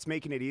community, so it's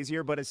making it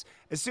easier. But as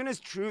soon as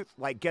Truth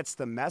gets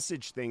the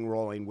message thing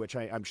rolling, which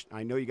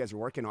I know you guys are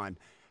working on,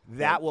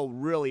 that will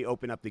really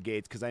open up the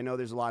gates because I know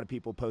there's a lot of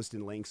people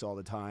posting links all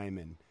the time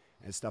and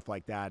stuff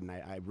like that, and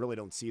I really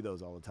don't see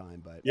those all the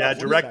time. But yeah,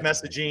 direct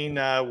messaging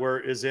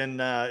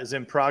is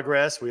in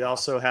progress. We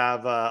also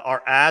have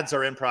our ads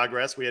are in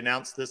progress. We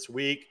announced this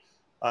week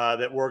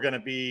that we're going to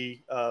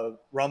be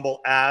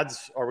Rumble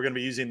ads, or we're going to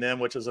be using them,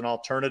 which is an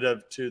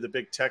alternative to the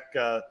big tech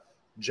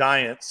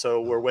giant.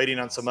 So we're waiting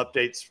on some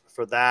updates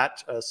for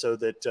that so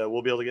that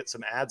we'll be able to get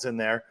some ads in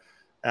there.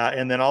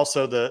 And then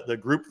also the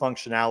group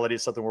functionality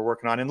is something we're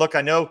working on. And look,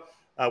 I know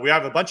we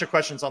have a bunch of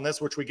questions on this,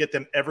 which we get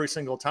them every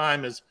single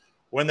time, is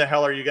when the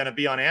hell are you going to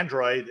be on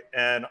Android?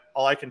 And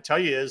all I can tell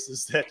you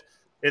is that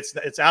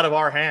it's out of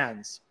our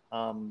hands.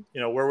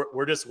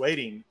 We're just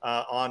waiting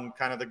on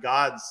kind of the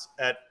gods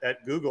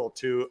at Google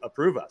to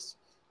approve us.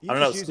 I don't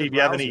know, Steve,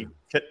 you have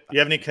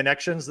any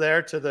connections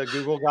there to the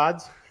Google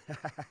gods?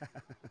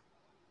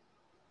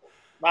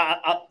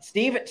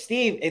 Steve,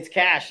 it's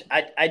Cash.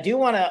 I do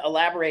want to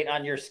elaborate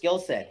on your skill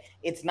set.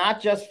 It's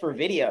not just for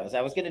videos.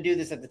 I was going to do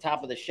this at the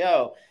top of the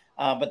show,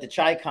 but the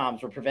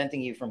Chi-Coms were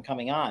preventing you from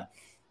coming on.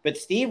 But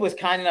Steve was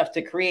kind enough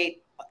to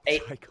create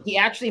he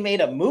actually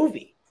made a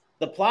movie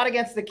The Plot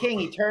Against the King.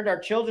 He turned our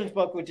children's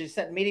book, which is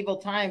set in medieval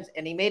times,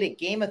 and he made it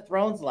Game of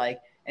Thrones like.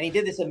 And he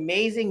did this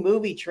amazing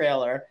movie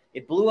trailer.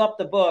 It blew up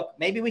the book.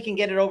 Maybe we can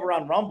get it over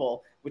on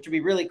Rumble, which would be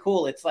really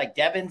cool. It's like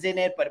Devin's in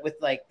it, but with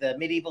like the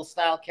medieval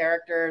style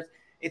characters.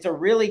 It's a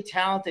really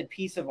talented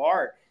piece of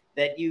art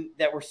that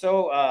we're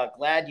so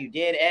glad you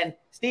did. And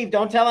Steve,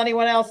 don't tell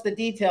anyone else the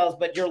details,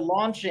 but you're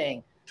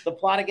launching The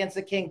Plot Against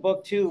the King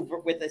Book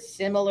 2 with a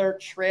similar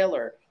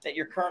trailer that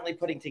you're currently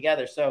putting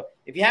together. So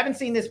if you haven't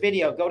seen this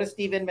video, go to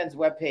Steve Inman's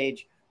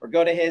webpage or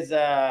go to his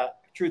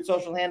Truth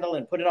Social handle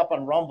and put it up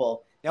on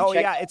Rumble. Oh,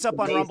 yeah, it's up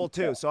on Rumble,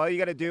 too. So all you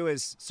got to do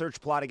is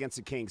search Plot Against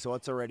the King. So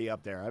it's already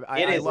up there.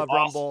 I love awesome.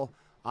 Rumble.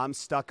 I'm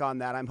stuck on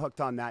that. I'm hooked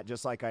on that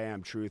just like I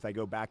am Truth. I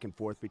go back and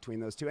forth between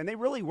those two. And they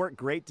really work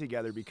great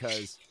together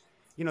because,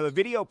 you know, the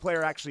video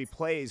player actually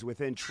plays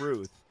within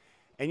Truth.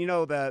 And, you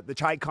know, the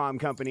Chicom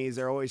companies,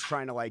 they're always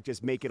trying to, like,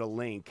 just make it a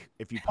link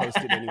if you post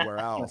it anywhere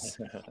else.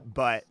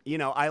 But, you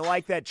know, I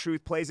like that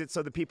Truth plays it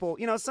so the people,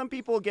 you know, some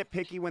people get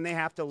picky when they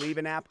have to leave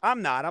an app.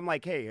 I'm not. I'm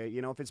like, hey,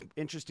 you know, if it's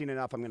interesting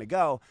enough, I'm going to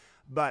go.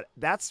 But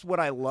that's what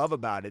I love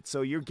about it.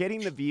 So you're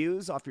getting the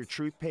views off your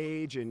Truth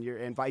page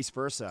and vice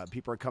versa.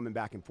 People are coming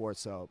back and forth.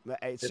 So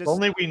it's if just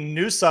only we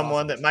knew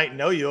someone that might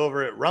know you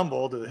over at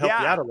Rumble to help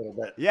you out a little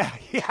bit. Yeah.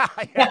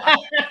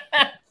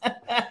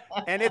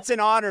 And it's an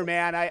honor,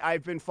 man.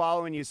 I've been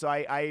following you, so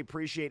I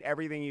appreciate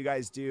everything you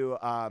guys do.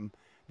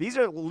 These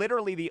are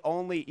literally the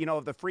only, you know,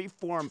 of the free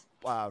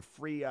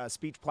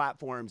speech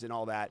platforms and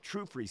all that,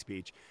 true free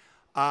speech.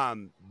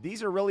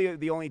 These are really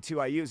the only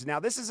two I use. Now,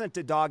 this isn't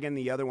to dog in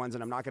the other ones,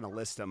 and I'm not going to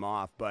list them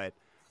off, but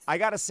I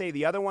got to say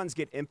the other ones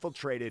get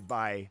infiltrated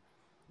by,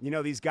 you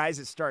know, these guys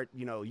that start,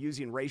 you know,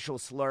 using racial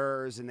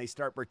slurs, and they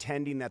start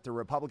pretending that they're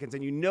Republicans,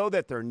 and you know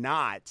that they're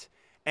not.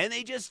 And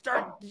they just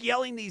start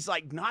yelling these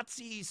like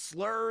Nazi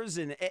slurs,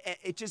 and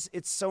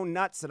it's so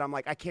nuts that I'm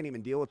like, I can't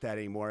even deal with that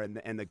anymore.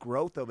 And the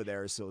growth over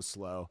there is so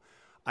slow.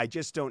 I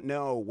just don't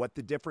know what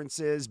the difference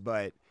is,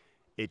 but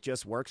it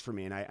just works for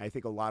me. And I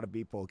think a lot of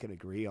people can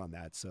agree on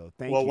that. So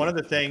thank you. Well, one of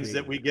the things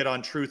that we get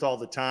on Truth all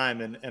the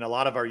time, and a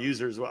lot of our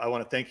users, I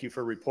want to thank you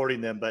for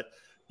reporting them, but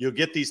you'll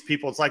get these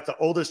people. It's like the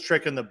oldest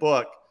trick in the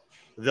book.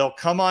 They'll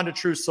come onto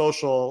Truth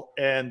Social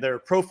and their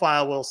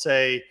profile will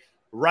say,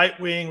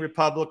 right-wing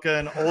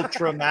Republican,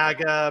 ultra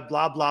MAGA,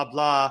 blah, blah,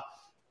 blah.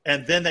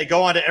 And then they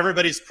go onto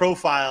everybody's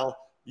profile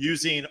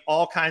using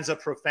all kinds of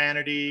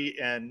profanity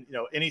and, you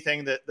know,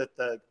 anything that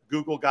the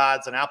Google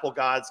gods and Apple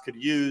gods could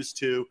use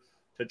to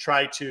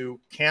try to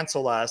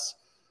cancel us.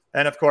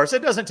 And of course,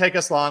 it doesn't take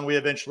us long. We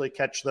eventually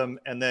catch them,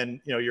 and then,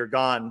 you know, you're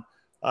gone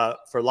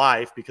for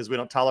life because we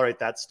don't tolerate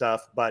that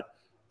stuff. But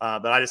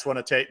I just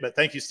want to but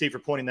thank you, Steve, for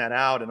pointing that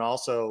out. And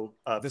also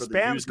the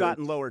spam's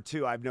gotten lower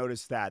too. I've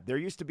noticed that there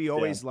used to be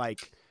always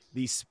like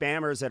these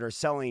spammers that are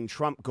selling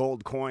Trump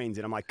gold coins.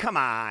 And I'm like, come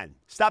on,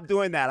 stop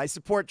doing that. I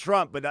support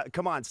Trump, but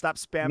come on, stop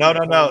spamming.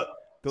 No.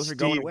 Those Steve, are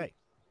going away.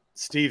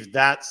 Steve,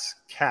 that's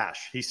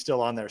cash. He's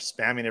still on there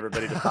spamming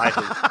everybody to buy his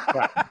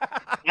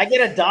crap. I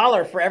get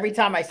 $1 for every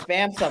time I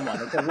spam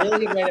someone. It's a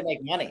really good way to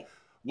make money.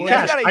 You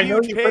got a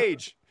huge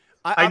page.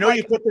 I know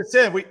you put this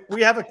in.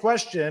 We have a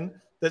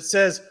question that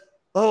says,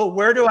 oh,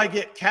 where do I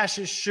get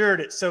Cash's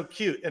shirt? It's so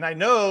cute. And I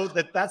know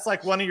that that's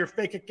like one of your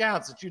fake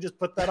accounts that you just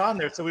put that on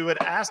there. So we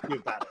would ask you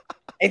about it.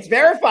 It's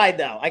verified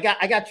though. I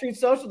got Truth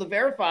Social to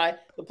verify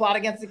The Plot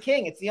Against the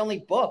King. It's the only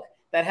book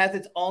that has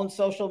its own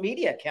social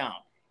media account.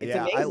 It's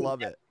amazing. I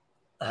love it.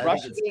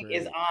 Rushgate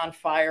is on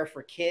fire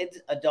for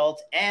kids,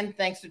 adults, and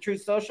thanks to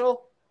Truth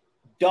Social,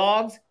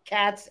 dogs,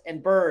 cats,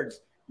 and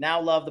birds now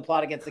love The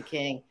Plot Against the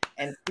King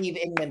and Steve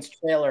Inman's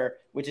trailer,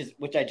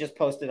 which I just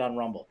posted on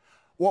Rumble.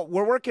 Well,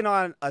 we're working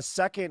on a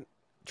second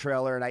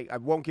trailer, and I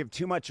won't give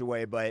too much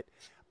away, but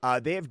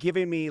they have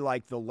given me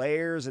like the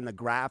layers and the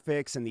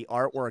graphics and the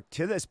artwork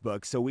to this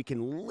book so we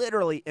can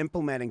literally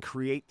implement and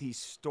create these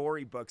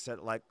storybooks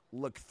that like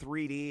look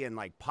 3D and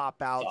like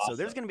pop out. Awesome. So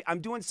there's going to be, I'm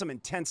doing some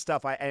intense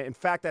stuff. In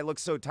fact, I look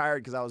so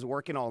tired because I was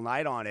working all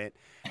night on it,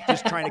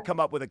 just trying to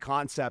come up with a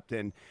concept.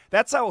 And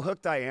that's how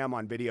hooked I am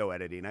on video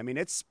editing. I mean,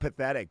 it's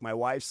pathetic. My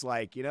wife's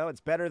like, you know,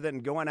 it's better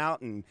than going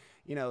out and,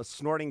 you know,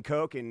 snorting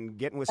coke and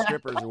getting with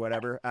strippers or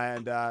whatever.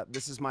 And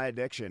this is my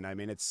addiction. I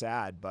mean, it's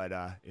sad, but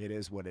it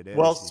is what it is.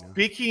 Well,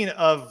 speaking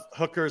of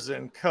hookers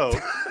and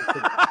coke,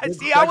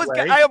 see,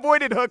 I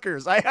avoided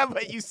hookers.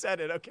 You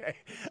said it. Okay.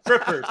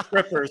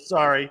 Strippers.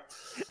 Sorry.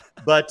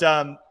 But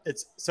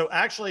it's so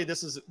actually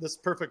this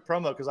perfect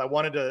promo because I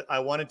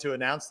wanted to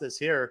announce this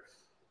here.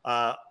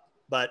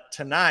 But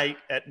tonight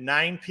at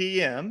 9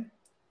 p.m.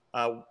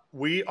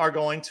 We are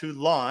going to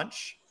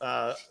launch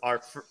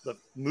the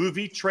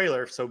movie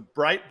trailer. So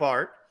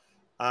Breitbart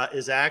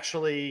is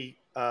actually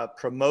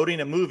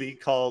promoting a movie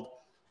called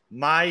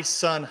My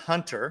Son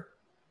Hunter.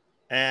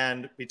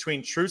 And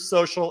between Truth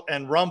Social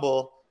and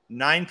Rumble,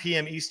 9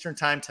 p.m. Eastern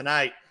time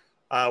tonight,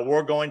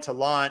 we're going to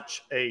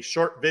launch a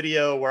short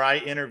video where I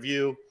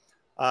interview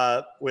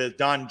with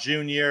Don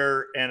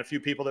Jr. and a few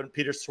people,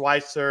 Peter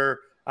Schweizer,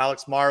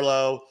 Alex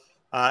Marlowe,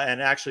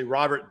 and actually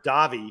Robert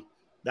Davi.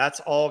 That's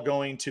all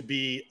going to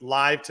be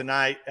live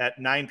tonight at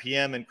 9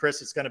 p.m. And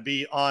Chris, it's going to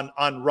be on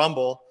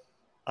Rumble.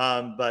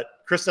 But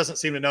Chris doesn't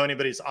seem to know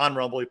anybody's on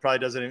Rumble. He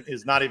probably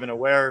is not even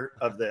aware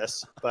of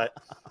this. But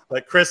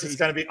Chris, it's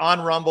going to be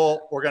on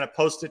Rumble. We're going to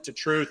post it to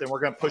Truth, and we're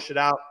going to push it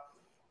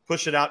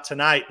out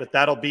tonight. But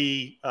that'll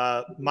be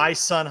My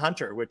Son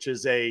Hunter, which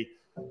is it's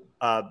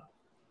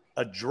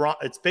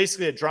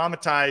basically a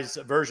dramatized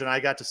version. I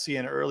got to see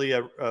an early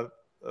a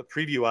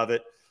preview of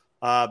it,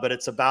 but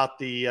it's about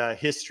the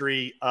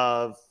history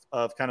of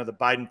kind of the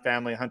Biden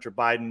family, Hunter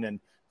Biden, and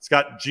it's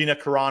got Gina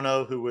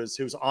Carano, who was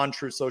on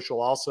Truth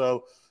Social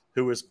also,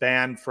 who was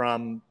banned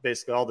from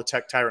basically all the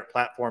tech tyrant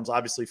platforms,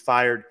 obviously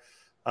fired,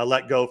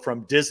 let go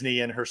from Disney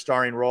in her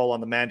starring role on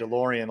The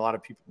Mandalorian. A lot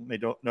of people may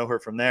don't know her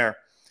from there.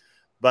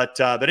 But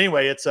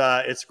anyway, it's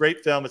a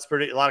great film. It's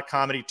a lot of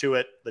comedy to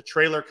it. The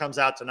trailer comes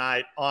out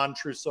tonight on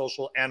Truth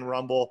Social and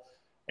Rumble,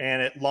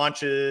 and it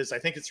launches. I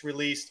think it's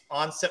released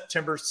on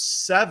September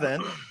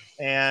 7th.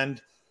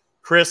 And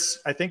Chris,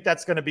 I think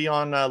that's going to be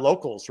on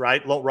Locals,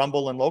 right?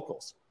 Rumble and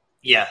Locals.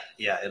 Yeah,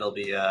 it'll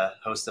be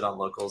hosted on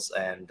Locals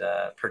and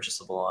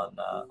purchasable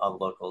on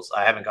Locals.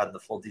 I haven't gotten the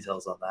full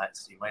details on that,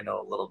 so you might know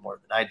a little more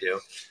than I do.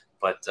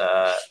 But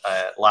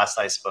last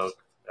I spoke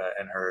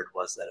and heard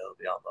was that it'll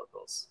be on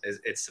Locals.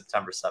 It's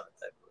September 7th,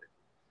 I believe.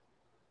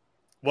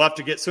 We'll have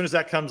to as soon as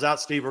that comes out,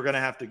 Steve, we're going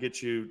to have to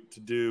get you to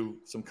do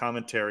some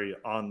commentary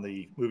on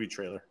the movie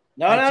trailer.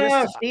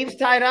 No. Steve's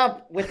tied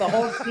up with the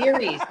whole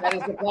series. That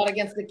is The Plot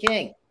Against the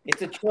King.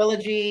 It's a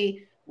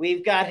trilogy.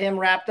 We've got him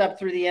wrapped up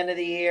through the end of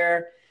the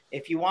year.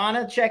 If you want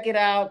to check it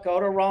out, go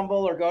to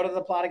Rumble or go to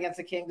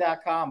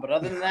theplotaagainsttheking.com. But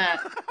other than that,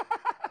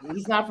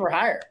 he's not for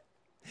hire.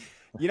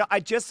 I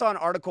just saw an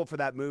article for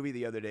that movie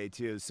the other day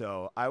too.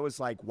 So I was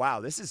like,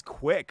 wow, this is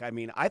quick. I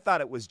mean, I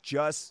thought it was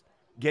just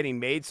getting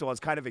made, so I was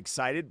kind of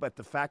excited. But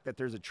the fact that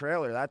there's a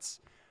trailer,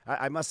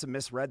 I must have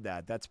misread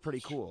that. That's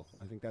pretty cool.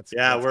 I think that's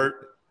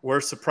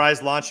we're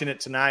surprise launching it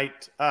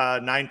tonight,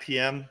 9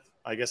 p.m.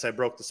 I guess I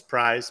broke the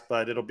surprise,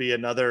 but it'll be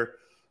another.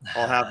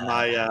 I'll have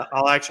my.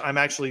 I'm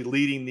actually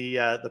leading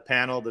the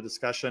panel, the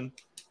discussion,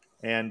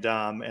 and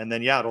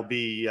then it'll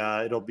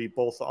be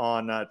both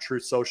on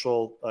Truth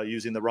Social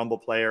using the Rumble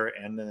player,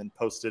 and then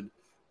posted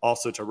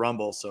also to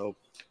Rumble. So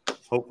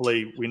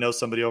hopefully we know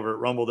somebody over at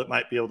Rumble that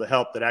might be able to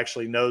help, that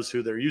actually knows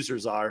who their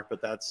users are.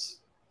 But that's.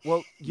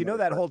 Well,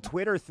 that whole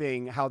Twitter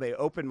thing, how they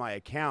opened my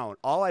account,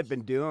 all I've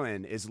been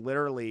doing is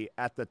literally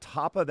at the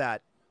top of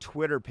that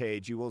Twitter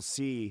page, you will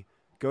see,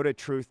 go to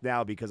Truth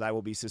now because I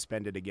will be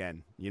suspended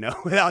again,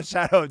 without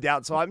shadow of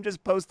doubt. So I'm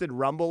just posted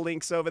Rumble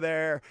links over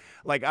there.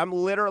 Like, I'm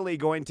literally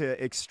going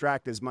to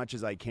extract as much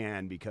as I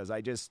can because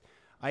I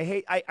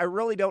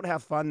really don't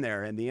have fun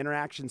there. And the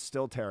interaction's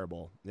still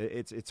terrible.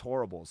 It's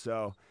horrible.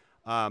 So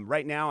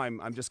right now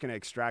I'm just going to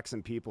extract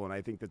some people. And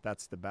I think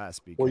that's the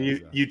best. Because, well,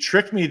 you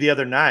tricked me the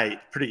other night.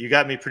 You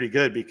got me pretty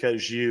good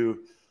because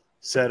you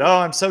said, "Oh,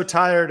 I'm so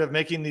tired of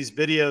making these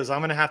videos. I'm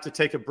going to have to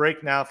take a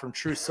break now from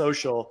Truth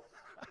Social."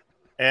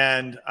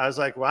 And I was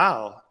like,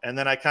 wow. And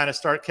then I kind of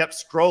kept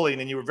scrolling,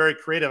 and you were very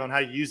creative on how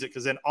you use it.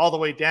 Because then all the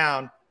way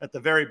down at the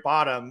very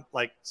bottom,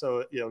 like,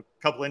 so, a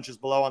couple inches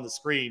below on the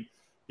screen,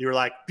 you were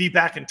like, be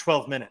back in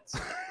 12 minutes.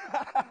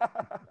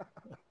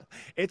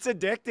 It's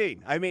addicting.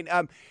 I mean,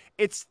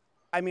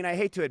 I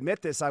hate to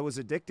admit this. I was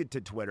addicted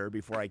to Twitter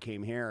before I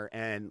came here.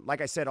 And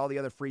like I said, all the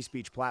other free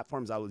speech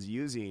platforms I was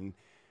using,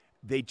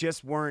 they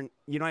just weren't,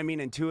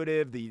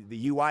 intuitive.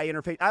 The UI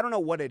interface, I don't know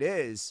what it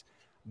is.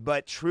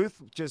 But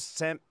Truth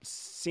just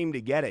seemed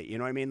to get it.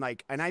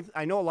 Like, and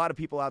I know a lot of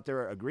people out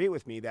there agree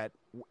with me that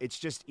it's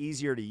just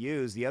easier to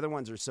use. The other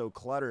ones are so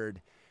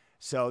cluttered.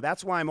 So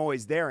that's why I'm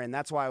always there. And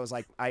that's why I was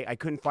like, I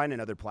couldn't find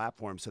another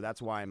platform. So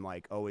that's why I'm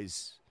like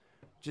always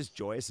just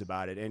joyous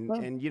about it. And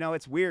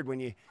it's weird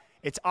when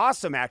it's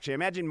awesome, actually.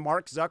 Imagine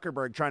Mark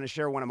Zuckerberg trying to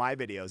share one of my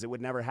videos. It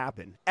would never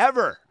happen,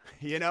 ever,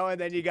 and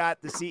then you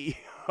got the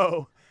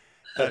CEO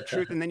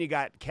Truth, and then you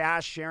got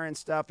Cash sharing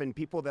stuff and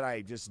people that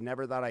I just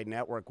never thought I'd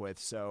network with.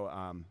 So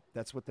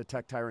that's what the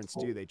tech tyrants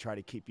do. They try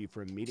to keep you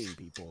from meeting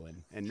people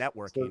and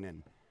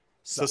networking.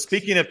 So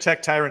speaking of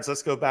tech tyrants,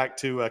 let's go back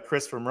to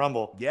Chris from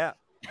Rumble. Yeah.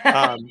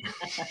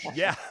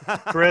 Yeah.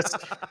 Chris.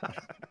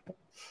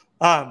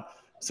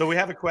 So we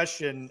have a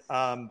question.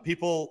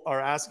 People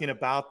are asking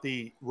about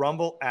the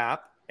Rumble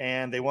app,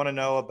 and they want to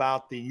know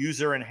about the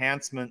user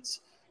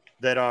enhancements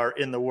that are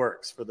in the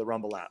works for the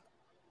Rumble app.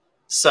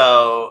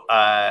 So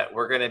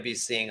we're going to be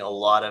seeing a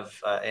lot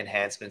of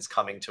enhancements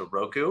coming to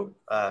Roku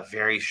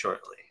very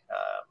shortly.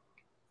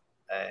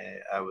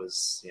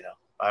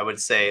 I would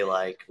say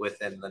like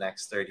within the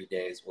next 30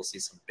 days, we'll see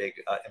some big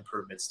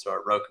improvements to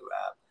our Roku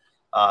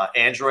app.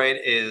 Android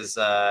is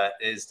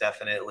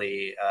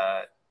definitely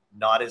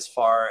not as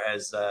far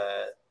as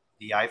the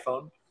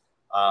iPhone.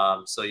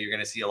 So you're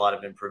going to see a lot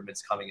of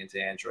improvements coming into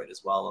Android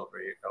as well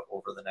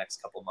over the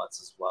next couple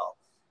months as well.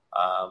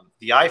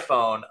 The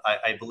iPhone,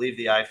 I believe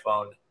the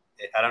iPhone,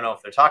 I don't know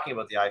if they're talking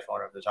about the iPhone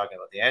or if they're talking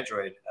about the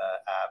Android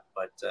app,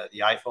 but the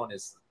iPhone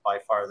is by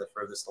far the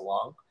furthest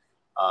along.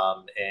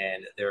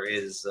 And there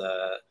is,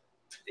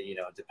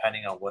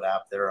 depending on what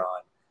app they're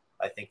on,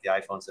 I think the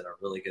iPhone's in a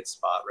really good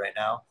spot right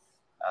now,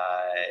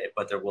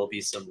 but there will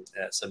be some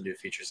new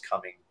features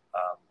coming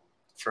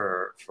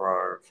for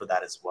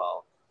that as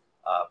well.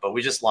 But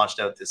we just launched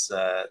out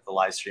the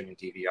live streaming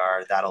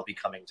DVR that'll be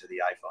coming to the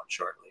iPhone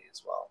shortly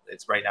as well.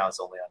 It's right now it's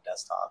only on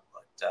desktop,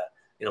 but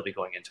it'll be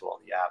going into all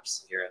the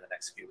apps here in the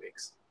next few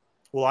weeks.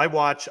 Well,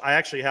 I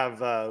actually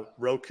have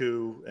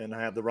Roku, and I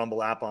have the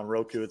Rumble app on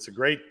Roku. It's a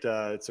great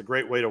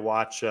way to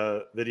watch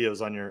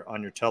videos on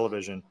your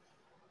television.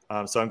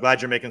 So I'm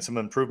glad you're making some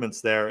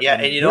improvements there. Yeah,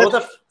 and you know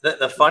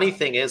the funny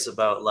thing is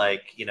about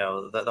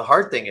the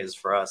hard thing is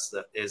for us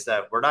is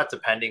that we're not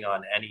depending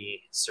on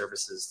any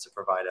services to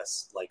provide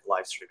us like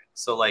live streaming.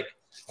 So like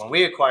when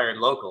we acquired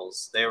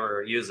Locals, they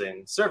were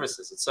using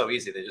services. It's so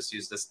easy. They just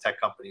use this tech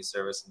company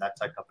service and that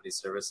tech company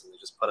service, and they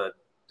just put a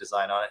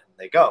design on it and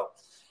they go.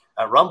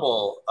 At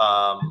Rumble,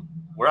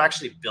 we're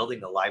actually building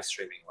the live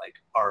streaming like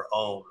our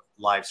own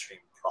live stream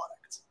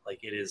product.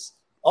 Like it is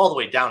all the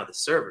way down to the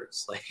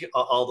servers, like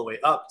all the way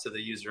up to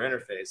the user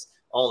interface,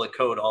 all the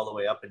code all the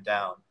way up and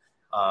down.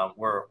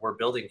 We're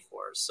building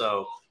for.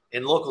 So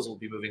in Locals, we'll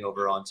be moving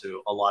over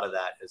onto a lot of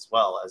that as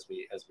well as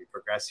we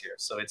progress here.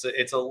 So it's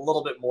a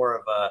little bit more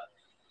of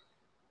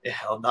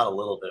not a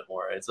little bit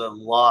more. It's a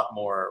lot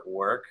more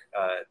work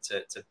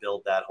to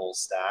build that whole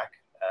stack.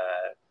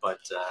 But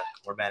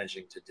we're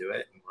managing to do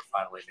it, and we're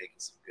finally making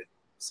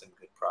some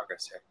good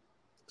progress here.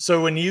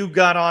 So when you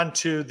got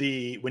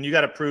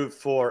approved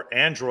for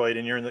Android,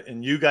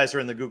 and you guys are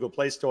in the Google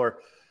Play Store,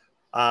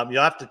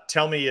 you'll have to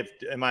tell me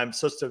am I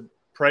supposed to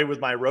pray with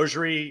my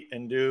rosary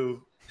and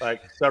do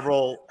like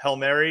several Hail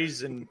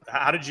Marys, and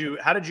how did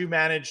you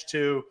manage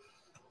to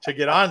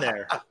get on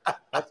there?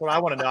 That's what I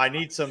want to know. I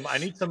need some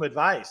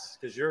advice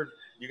because you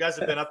guys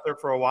have been up there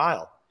for a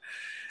while.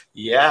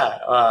 Yeah.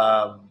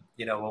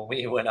 When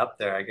we went up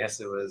there, I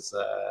guess it was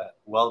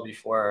well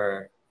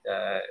before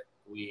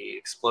we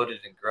exploded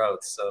in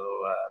growth. So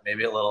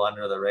maybe a little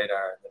under the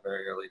radar in the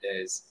very early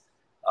days.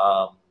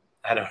 I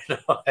don't know.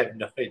 I have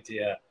no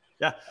idea.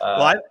 Yeah.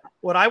 Well,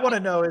 what I want to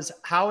know is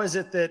how is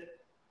it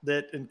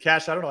that in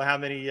Cash, I don't know how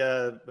many,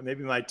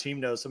 maybe my team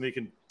knows, somebody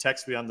can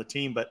text me on the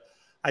team, but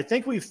I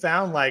think we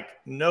found like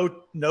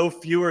no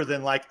fewer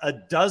than like a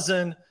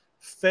dozen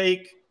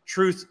fake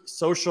Truth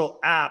Social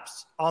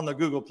apps on the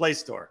Google Play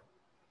Store.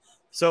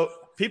 So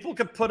people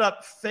could put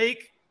up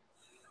fake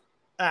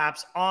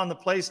apps on the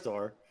Play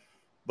Store,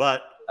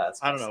 but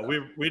I don't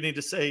know. We need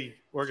to say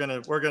we're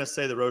gonna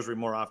say the rosary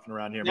more often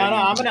around here. No,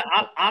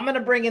 I'm gonna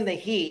bring in the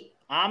heat.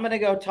 I'm gonna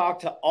go talk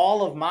to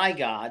all of my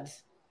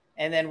gods,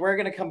 and then we're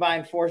gonna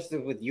combine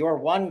forces with your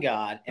one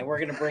god, and we're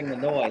gonna bring the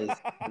noise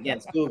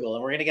against Google,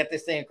 and we're gonna get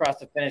this thing across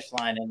the finish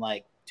line in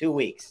like 2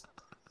 weeks.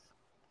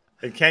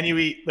 And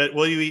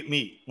will you eat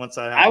meat once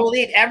I will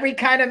eat every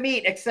kind of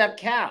meat except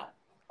cow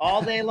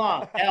all day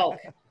long. Elk,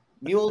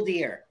 mule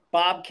deer,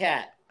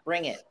 bobcat,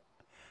 bring it.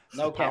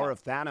 No cow. Power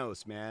of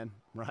Thanos, man.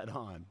 Right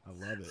on. I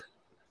love it.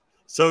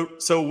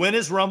 So when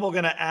is Rumble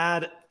going to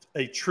add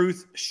a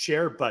Truth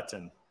Share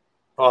button?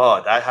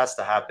 Oh, that has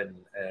to happen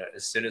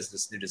as soon as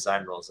this new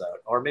design rolls out,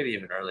 or maybe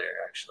even earlier,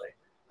 actually.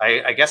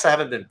 I guess I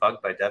haven't been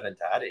bugged by Devin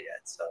to add it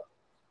yet. So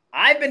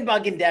I've been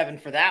bugging Devin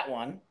for that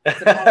one.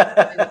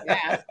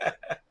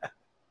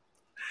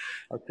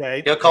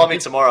 Okay. He'll call me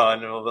tomorrow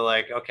and we'll be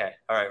like, okay,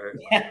 all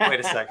right, wait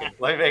a second.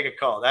 Let me make a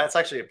call. That's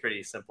actually a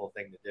pretty simple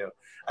thing to do.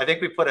 I think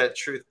we put a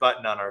truth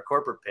button on our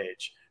corporate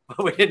page,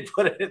 but we didn't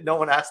put it. No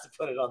one asked to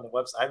put it on the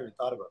website. I haven't even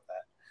thought about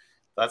that.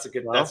 That's a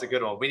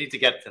good one. We need to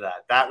get to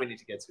that. That we need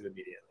to get to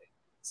immediately.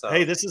 So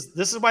hey, this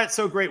is why it's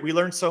so great. We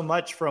learn so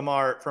much from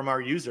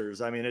our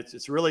users. I mean,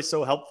 it's really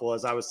so helpful,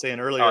 as I was saying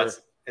earlier. Oh,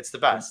 it's the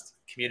best.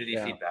 Community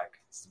feedback.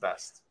 It's the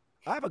best.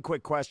 I have a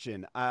quick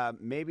question.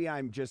 Maybe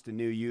I'm just a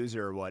new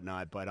user or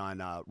whatnot, but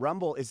on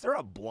Rumble, is there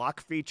a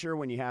block feature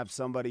when you have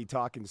somebody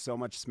talking so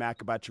much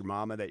smack about your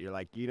mama that you're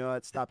like, you know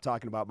what, stop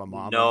talking about my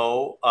mama?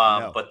 No,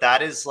 but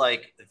that is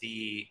like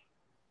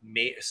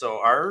so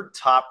our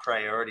top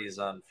priorities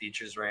on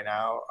features right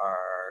now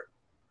are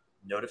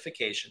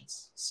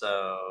notifications.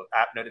 So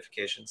app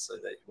notifications, so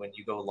that when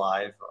you go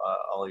live,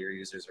 all your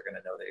users are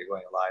going to know that you're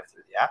going live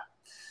through the app.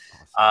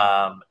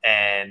 Awesome.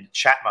 And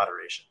chat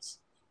moderations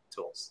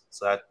tools.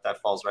 So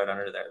that falls right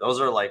under there. Those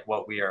are like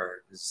what we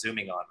are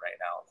zooming on right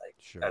now,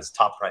 like as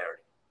top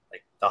priority,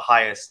 like the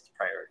highest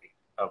priority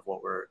of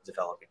what we're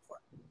developing for.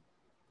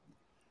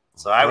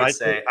 So I would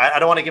say, I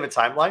don't want to give a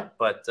timeline,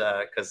 but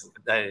because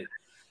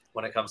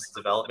when it comes to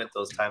development,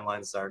 those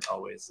timelines aren't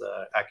always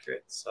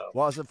accurate. So,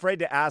 well, I was afraid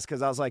to ask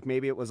because I was like,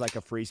 maybe it was like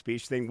a free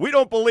speech thing. We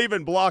don't believe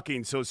in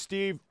blocking. So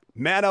Steve,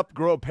 man up,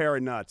 grow a pair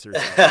of nuts or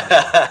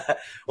something.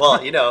 Well,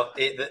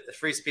 the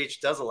free speech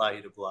does allow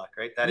you to block,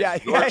 right? That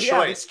is your choice.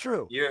 Yeah, it's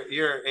true.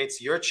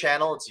 It's your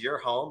channel. It's your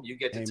home. You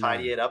get to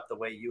tidy it up the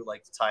way you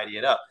like to tidy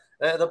it up.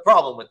 The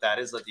problem with that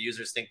is that the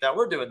users think that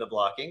we're doing the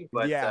blocking,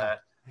 but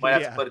might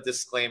have to put a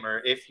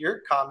disclaimer. If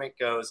your comment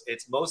goes,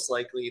 it's most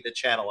likely the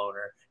channel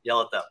owner,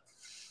 yell at them.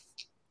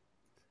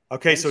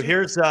 Okay, so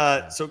here's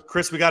so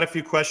Chris, we got a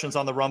few questions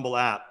on the Rumble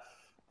app,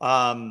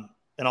 and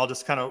I'll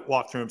just kind of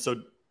walk through them. So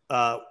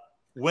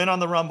when on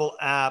the Rumble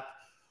app,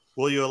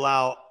 will you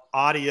allow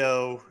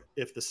audio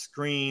if the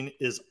screen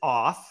is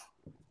off?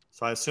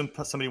 So I assume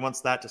somebody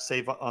wants that to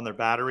save on their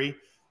battery.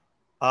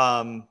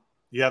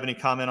 You have any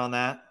comment on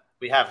that?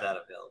 We have that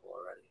available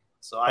already.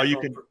 So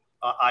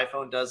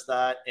iPhone does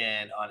that,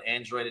 and on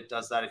Android it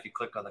does that if you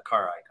click on the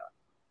car icon.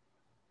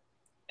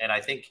 And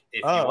I think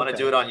if you want to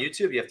do it on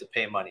YouTube, you have to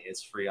pay money.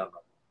 It's free on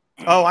Rumble.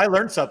 Oh, I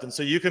learned something.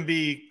 So you can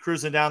be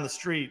cruising down the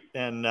street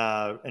and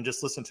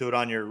just listen to it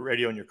on your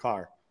radio in your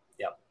car.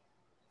 Yep.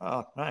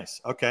 Oh,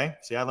 nice. Okay.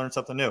 See, I learned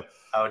something new.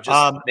 I would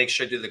just make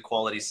sure to do the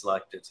quality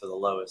selected to the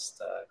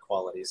lowest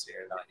quality, so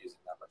you're not using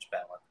that much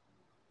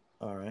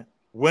bandwidth. All right.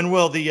 When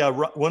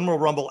will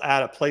Rumble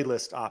add a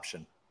playlist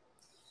option?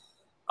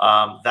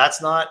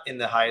 That's not in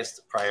the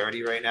highest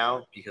priority right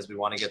now because we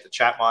want to get the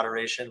chat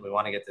moderation. We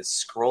want to get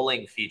this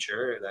scrolling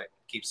feature that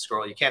keeps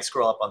scrolling. You can't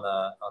scroll up on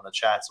the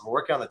chat. So we're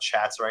working on the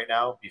chats right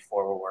now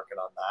before we're working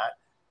on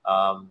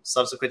that.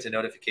 Subsequent to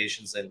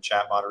notifications and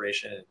chat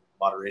moderation and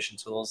moderation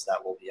tools,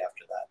 that will be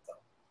after that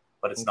though.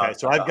 But it's not.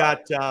 So I've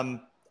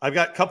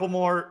got a couple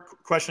more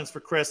questions for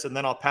Chris, and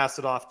then I'll pass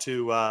it off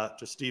to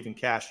Steve and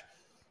Cash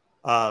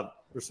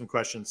for some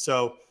questions.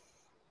 So,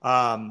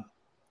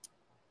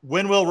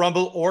 when will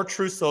Rumble or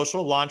Truth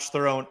Social launch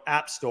their own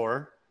app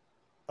store?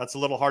 That's a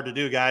little hard to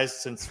do, guys,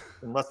 since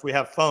unless we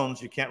have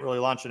phones, you can't really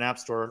launch an app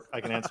store. I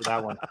can answer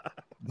that one.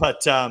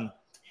 But and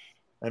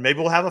maybe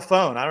we'll have a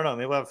phone. I don't know.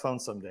 Maybe we'll have a phone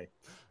someday.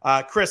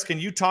 Chris, can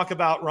you talk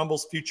about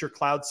Rumble's future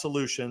cloud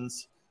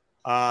solutions?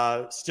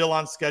 Still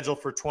on schedule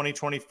for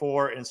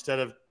 2024 instead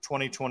of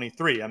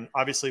 2023.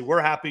 Obviously,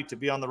 we're happy to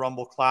be on the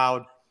Rumble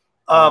cloud.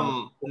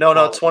 No,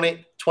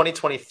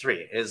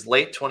 2023 is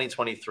late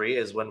 2023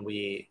 is when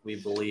we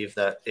believe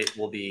that it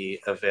will be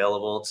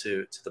available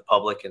to the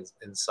public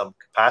in some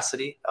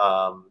capacity.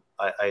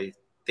 I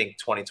think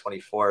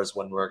 2024 is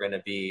when we're going to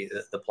be,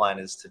 the plan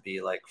is to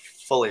be like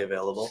fully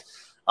available.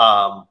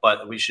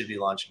 But we should be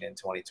launching in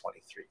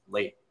 2023,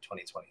 late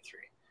 2023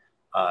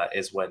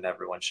 is when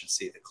everyone should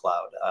see the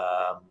cloud.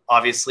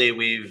 Obviously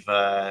we've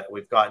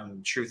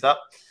gotten Truth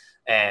up.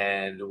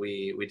 And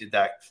we did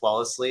that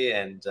flawlessly,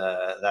 and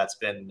that's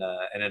been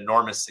an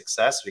enormous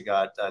success. We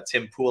got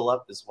Tim Pool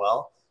up as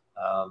well.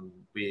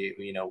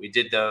 We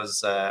did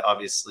those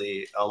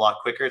obviously a lot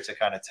quicker to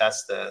kind of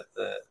test the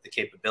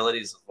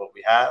capabilities of what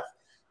we have,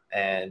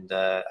 and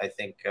I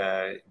think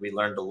we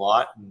learned a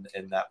lot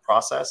in that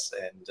process.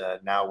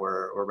 And now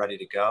we're ready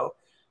to go.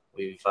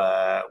 We've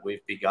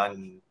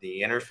begun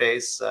the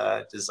interface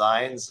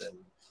designs, and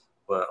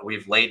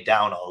we've laid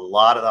down a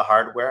lot of the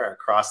hardware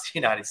across the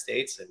United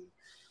States. And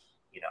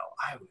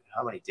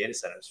how many data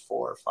centers?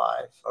 4 or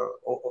 5, or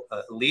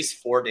at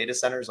least 4 data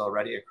centers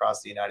already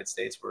across the United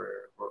States.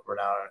 We're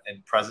now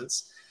in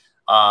presence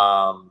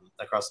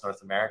across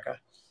North America,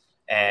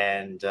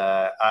 and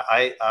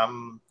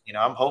I'm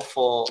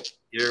hopeful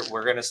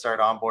we're going to start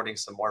onboarding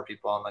some more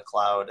people on the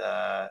cloud.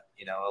 A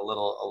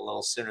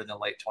little sooner than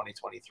late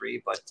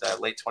 2023, but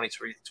late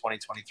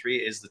 2023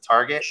 is the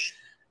target,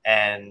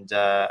 and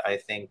I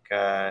think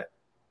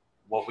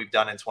what we've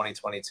done in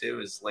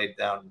 2022 is laid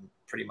down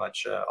pretty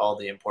much all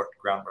the important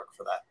groundwork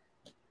for that.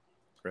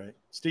 Great.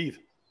 Steve.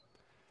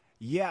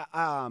 Yeah,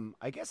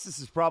 I guess this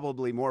is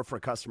probably more for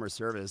customer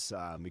service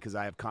because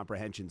I have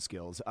comprehension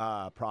skills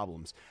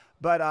problems.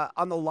 But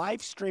on the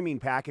live streaming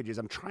packages,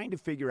 I'm trying to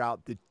figure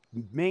out the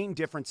main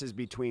differences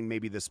between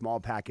maybe the small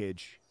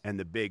package and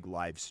the big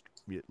live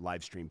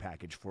stream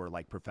package for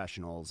like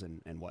professionals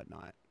and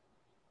whatnot.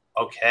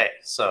 Okay,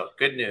 so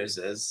good news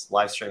is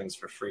live streaming is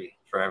for free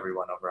for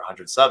everyone over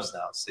 100 subs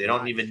now. So you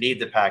don't even need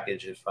the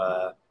package if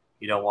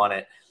you don't want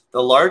it.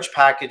 The large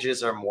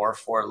packages are more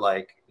for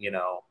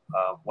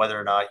whether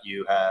or not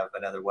you have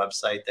another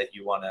website that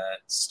you want to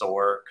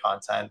store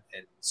content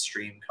and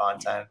stream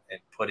content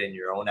and put in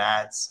your own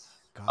ads.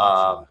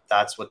 Gotcha.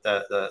 That's what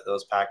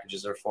those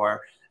packages are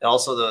for. And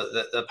also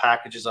the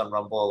packages on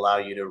Rumble allow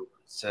you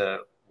to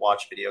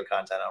watch video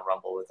content on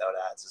Rumble without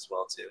ads as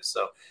well too.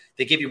 So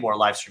they give you more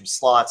live stream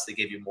slots. They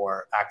give you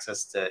more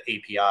access to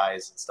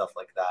APIs and stuff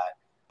like that.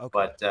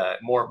 Okay. But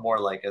more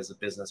like as a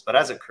business. But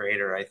as a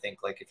creator, I think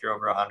like if you're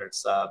over 100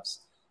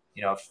 subs,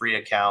 a free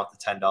account, the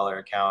 $10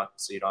 account,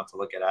 so you don't have to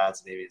look at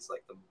ads. Maybe it's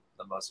like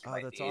the most you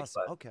might need.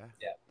 Awesome. But, okay,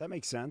 yeah, that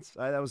makes sense.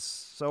 That was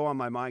so on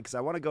my mind because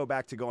I want to go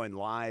back to going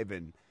live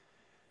and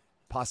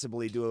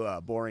possibly do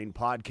a boring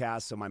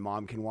podcast so my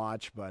mom can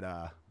watch. But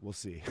we'll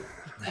see.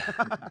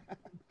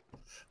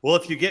 Well,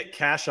 if you get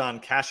Cash on,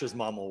 Cash's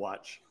mom will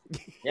watch.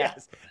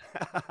 Yes.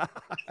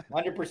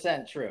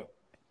 100% true.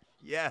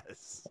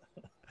 Yes.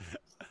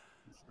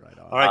 Right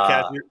on. All right,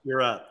 Cash,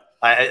 you're up.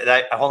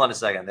 I hold on a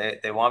second.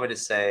 They want me to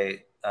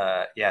say,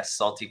 yes,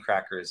 Salty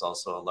Cracker is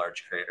also a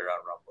large creator on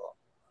Rumble.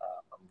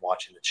 I'm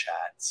watching the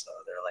chat, so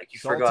they're like, you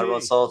forgot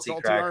about Salty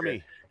Cracker.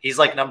 Army. He's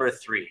like number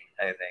 3,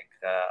 I think,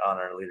 on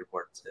our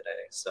leaderboard today.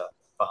 So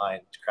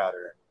behind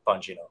Crowder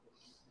and Bungino.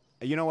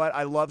 You know what?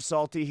 I love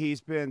Salty.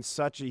 He's been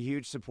such a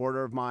huge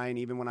supporter of mine,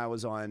 even when I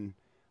was on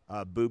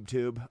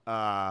BoobTube.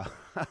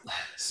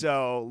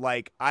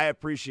 So, I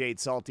appreciate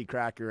Salty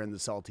Cracker and the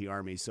Salty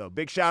Army. So,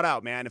 big shout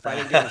out, man. If I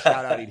didn't give him a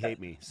shout out, he'd hate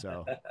me.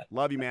 So,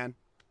 love you, man.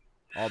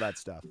 all that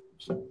stuff.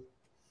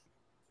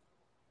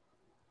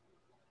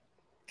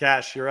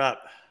 Cash, you're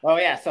up. Oh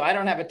yeah, so I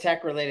don't have a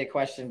tech related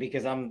question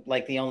because I'm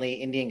like the only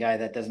Indian guy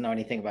that doesn't know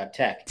anything about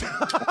tech.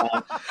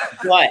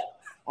 But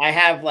I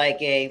have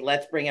like a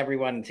let's bring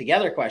everyone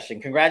together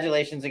question.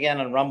 Congratulations again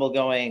on Rumble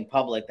going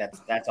public.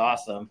 That's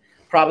awesome.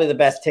 Probably the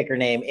best ticker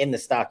name in the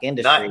stock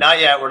industry. Not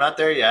yet. We're not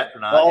there yet.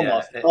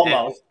 Almost.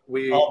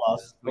 We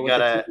But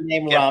gotta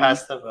name get Rum,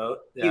 past the vote.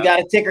 Yeah. You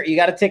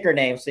got a ticker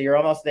name, so you're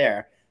almost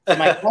there. So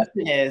my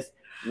question is,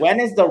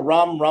 when is the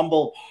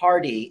Rumble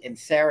party in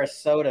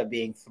Sarasota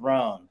being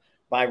thrown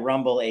by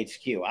Rumble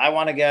HQ? I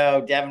want to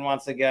go. Devin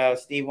wants to go.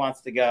 Steve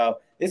wants to go.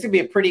 This would be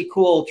a pretty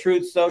cool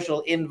Truth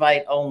Social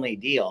invite only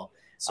deal.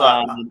 So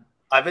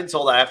I've been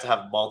told I have to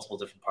have multiple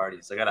different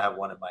parties. I got to have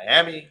one in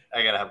Miami.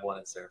 I got to have one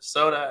in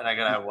Sarasota, and I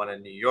got to have one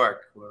in New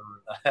York.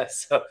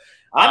 So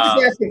I'm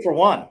just asking for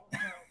one.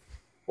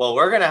 Well,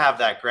 we're going to have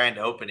that grand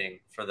opening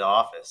for the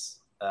office.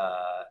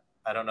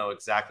 I don't know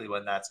exactly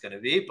when that's going to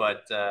be,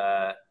 but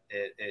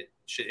it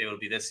will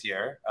be this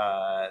year.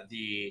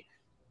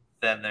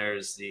 Then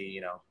there's the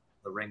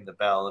ring the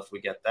bell if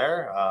we get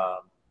there.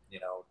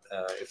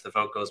 If the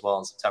vote goes well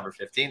on September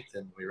 15th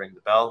and we ring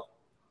the bell,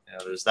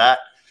 there's that.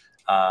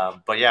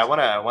 But yeah,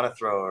 I want to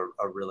throw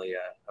a really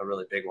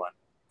big one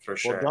for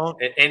sure. Well,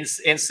 in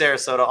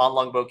Sarasota, on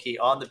Longboat Key,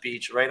 on the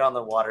beach, right on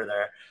the water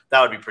there.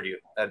 That'd be pretty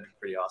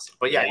awesome.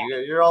 But yeah,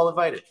 you're all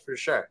invited for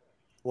sure.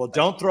 Well,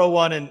 don't throw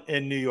one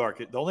in New York.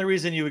 The only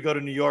reason you would go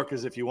to New York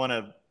is if you want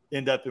to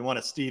end up in one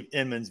of Steve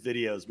Inman's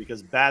videos,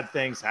 because bad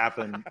things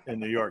happen in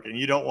New York, and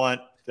you don't want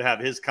to have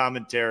his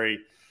commentary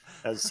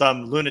as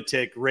some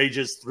lunatic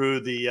rages through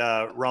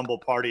the Rumble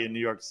party in New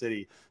York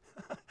City.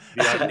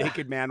 A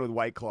naked man with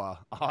White Claw.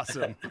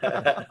 Awesome.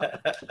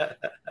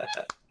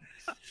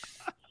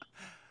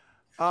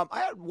 I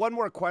had one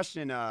more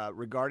question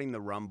regarding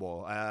the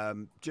Rumble.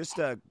 Just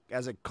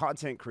as a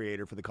content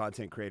creator, for the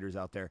content creators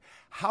out there,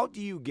 how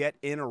do you get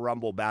in a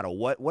Rumble battle?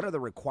 What are the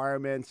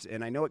requirements?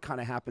 And I know it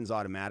kind of happens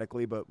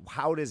automatically, but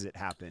how does it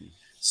happen?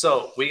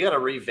 So we got to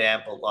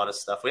revamp a lot of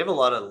stuff. We have a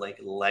lot of like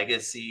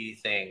legacy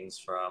things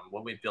from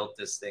when we built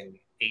this thing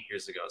 8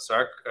 years ago. So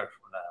it's been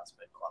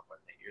a lot more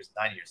than 8 years,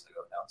 9 years ago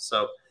now.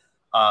 So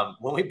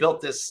when we built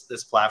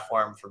this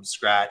platform from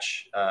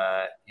scratch,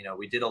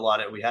 we had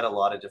a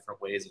lot of different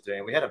ways of doing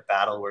it. We had a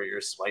battle where you're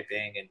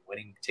swiping and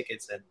winning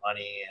tickets and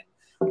money,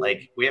 and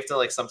like we have to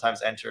like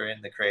sometimes enter in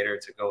the creator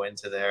to go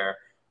into there.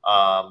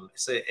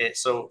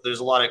 So there's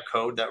a lot of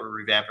code that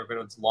we're revamping. We're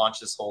going to launch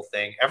this whole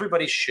thing.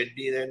 Everybody should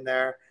be in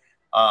there.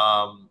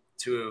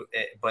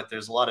 But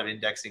there's a lot of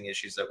indexing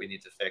issues that we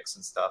need to fix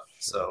and stuff.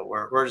 So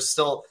we're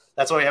still,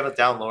 that's why we have it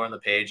down lower on the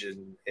page,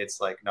 and it's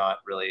like not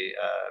really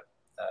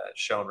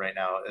shown right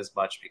now as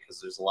much because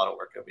there's a lot of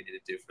work that we need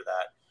to do for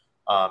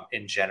that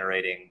in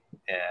generating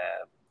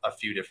a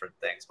few different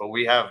things. But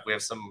we have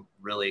some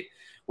really,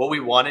 what we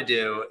want to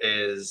do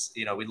is,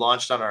 we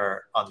launched on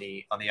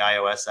the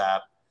iOS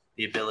app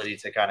the ability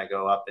to kind of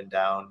go up and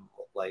down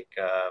like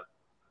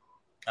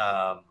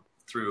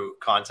through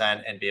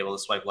content and be able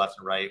to swipe left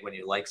and right when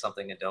you like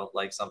something and don't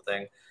like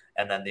something.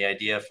 And then the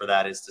idea for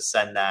that is to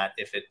send that,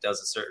 if it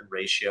does a certain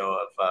ratio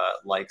of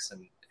likes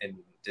and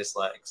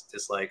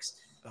dislikes,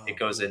 it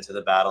goes into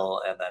the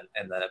battle and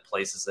then it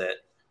places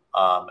it.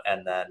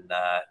 And then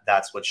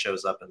that's what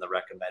shows up in the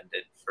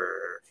recommended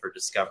for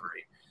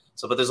discovery.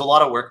 So, but there's a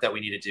lot of work that we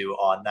need to do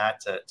on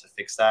that to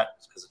fix that,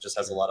 because it just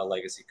has a lot of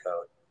legacy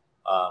code.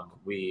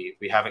 We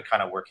have it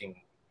kind of working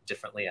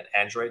differently on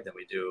Android than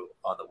we do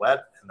on the web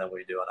and then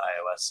we do on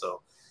iOS.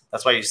 So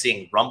that's why you're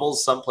seeing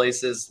rumbles some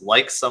places,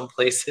 likes some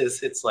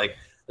places. It's like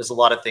there's a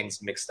lot of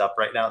things mixed up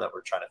right now that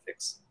we're trying to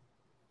fix.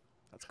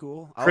 That's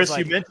cool. Chris,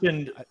 you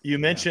mentioned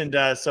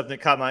something that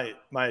caught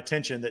my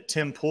attention, that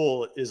Tim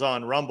Pool is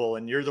on Rumble,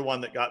 and you're the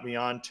one that got me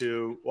on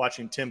to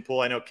watching Tim Pool.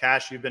 I know,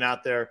 Cash, you've been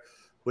out there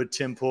with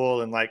Tim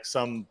Pool in like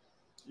some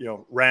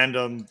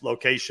random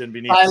location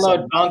beneath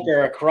siloed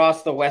bunker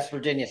across the West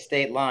Virginia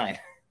state line.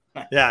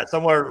 Yeah,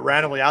 somewhere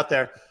randomly out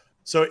there.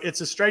 So it's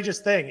the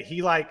strangest thing.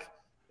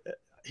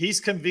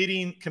 He's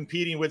competing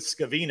with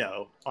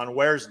Scavino on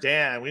Where's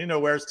Dan. We didn't know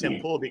Where's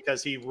Tim Pool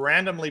because he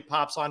randomly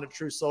pops onto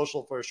Truth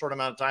Social for a short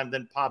amount of time,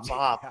 then pops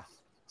off.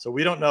 So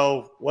we don't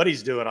know what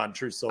he's doing on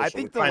Truth Social. I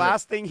think the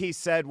last thing he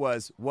said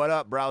was, "What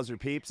up, browser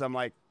peeps?" I'm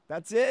like,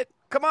 that's it?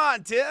 Come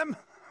on, Tim.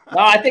 No,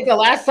 I think the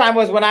last time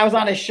was when I was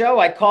on his show.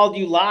 I called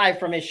you live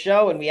from his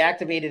show and we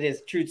activated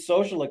his Truth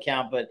Social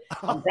account, but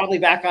I'm probably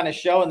back on his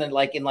show and then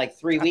in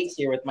 3 weeks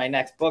here with my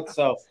next book.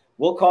 So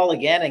we'll call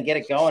again and get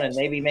it going and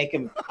maybe make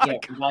him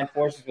combine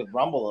forces with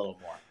Rumble a little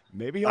more.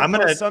 Maybe I'm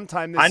gonna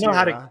sometime this year.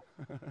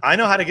 I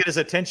know how to get his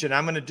attention.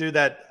 I'm gonna do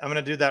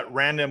that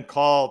random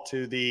call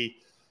to the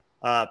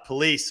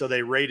police so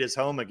they raid his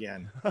home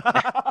again.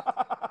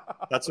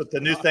 That's what the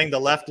new thing the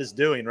left is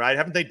doing, right?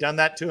 Haven't they done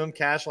that to him,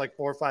 Cash, like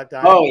 4 or 5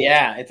 times? Oh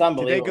yeah, it's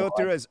unbelievable. Did they go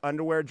through his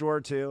underwear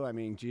drawer too? I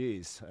mean,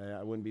 geez,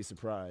 I wouldn't be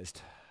surprised.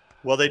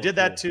 Well, they did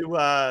that to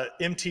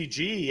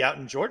MTG out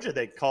in Georgia.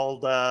 They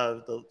called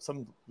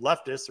some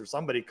leftist or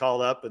somebody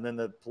called up, and then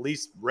the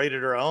police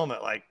raided her home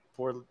at like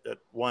before at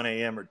 1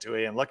 a.m. or 2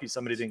 a.m. Lucky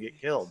somebody didn't get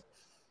killed.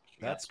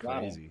 That's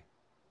crazy.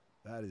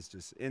 That is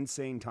just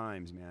insane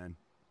times, man.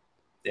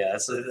 Yeah,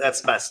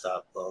 that's messed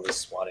up. All this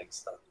swatting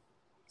stuff.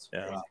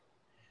 Yeah.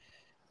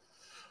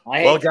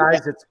 Well,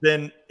 guys,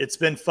 it's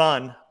been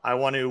fun. I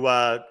want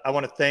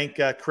to thank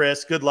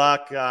Chris. Good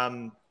luck.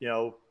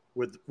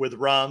 With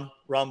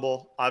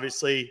Rumble.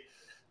 Obviously,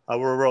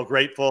 we're real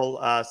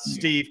grateful.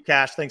 Steve,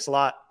 Cash, thanks a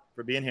lot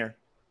for being here.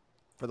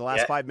 For the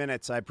last 5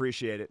 minutes, I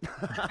appreciate it.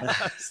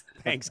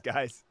 Thanks,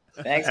 guys.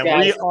 Thanks, and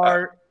guys.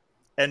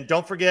 And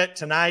don't forget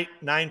tonight,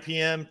 9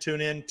 p.m.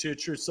 Tune in to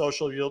Truth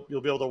Social. You'll be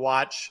able to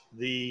watch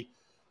the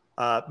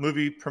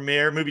movie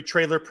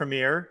trailer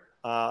premiere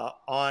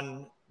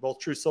on both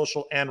Truth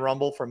Social and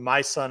Rumble for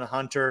My Son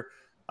Hunter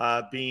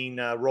being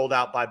rolled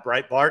out by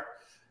Breitbart.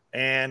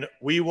 And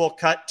we will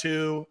cut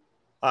to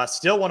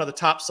still one of the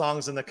top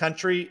songs in the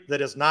country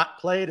that is not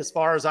played, as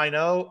far as I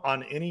know,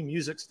 on any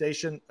music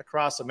station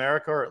across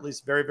America, or at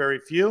least very, very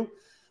few.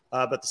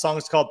 But the song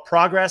is called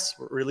Progress,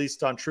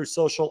 released on Truth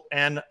Social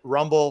and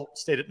Rumble,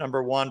 stayed at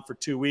number 1 for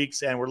 2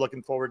 weeks. And we're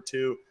looking forward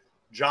to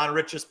John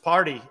Rich's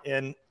party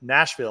in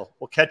Nashville.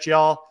 We'll catch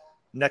y'all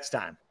next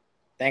time.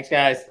 Thanks,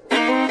 guys.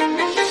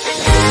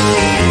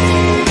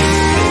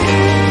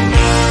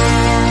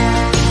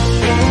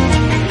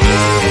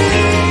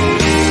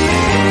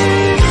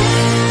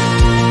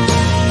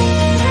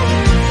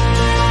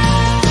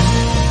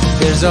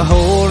 There's a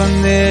hole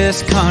in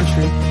this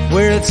country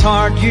where its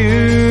heart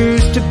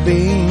used to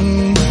be,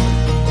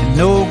 and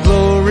no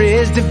glory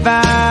is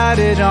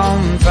divided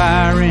on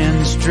fire in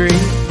the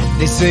street.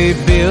 They say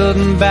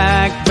building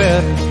back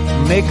better,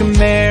 make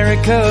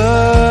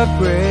America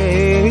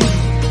great.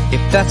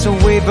 If that's a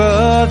wave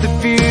of the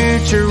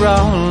future,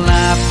 all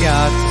I've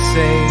got to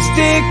say,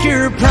 stick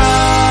your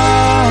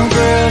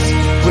progress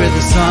where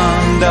the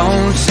sun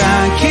don't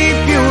shine.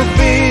 Keep your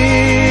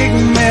big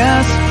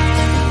mess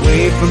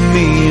away from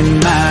me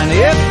and mine.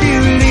 If you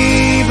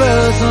leave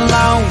us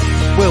alone,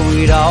 well,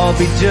 we'd all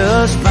be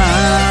just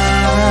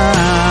fine.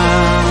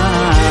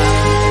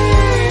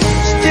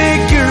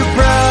 Stick your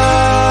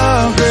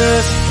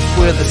progress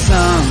where the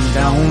sun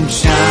don't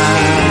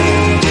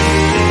shine.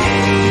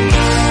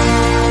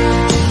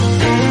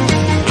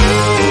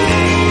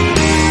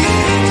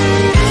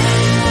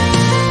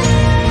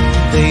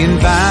 They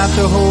invite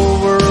the whole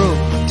world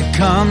to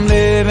come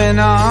live in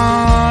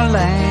our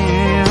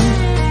land,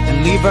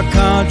 leave our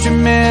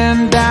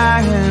countrymen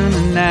dying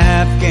in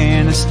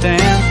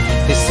Afghanistan.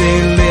 They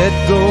say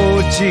let go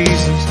of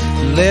Jesus,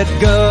 let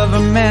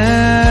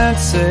government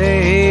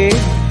say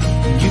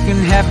you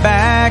can have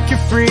back your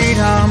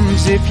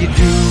freedoms if you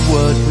do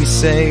what we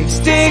say.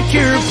 Stick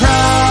your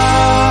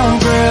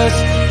progress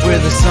where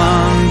the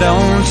sun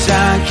don't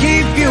shine.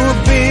 Keep your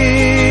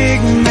big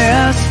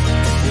mess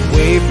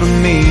away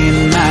from me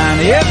and mine.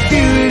 If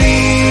you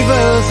leave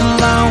us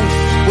alone,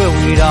 well,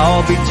 we'd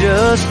all be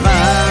just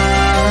fine.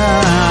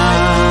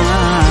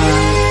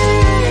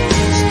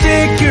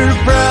 Stick your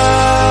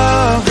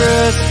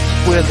progress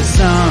where the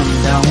sun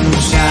don't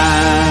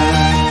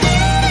shine.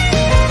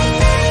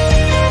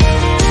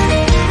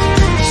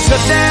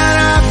 Shut down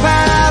our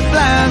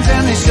pipelines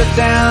and they shut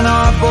down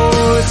our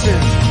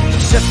voices.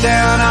 Shut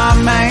down our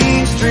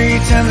main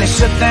streets and they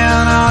shut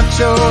down our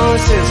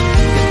choices.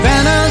 They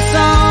ban us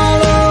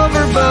all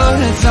over, but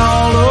it's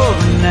all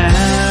over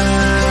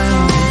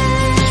now.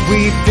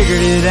 We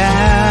figured it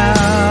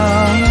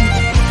out.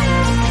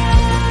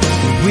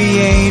 We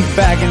ain't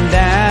backing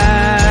down.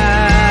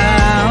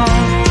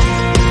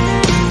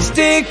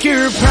 Stick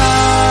your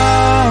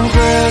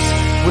progress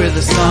where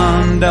the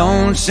sun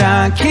don't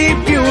shine.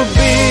 Keep your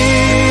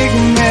big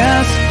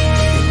mess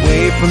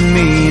away from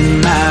me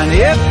and mine.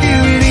 If you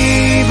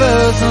leave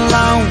us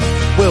alone,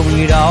 well,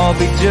 we'd all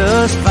be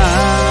just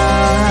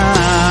fine.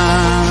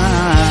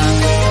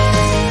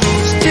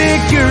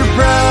 Stick your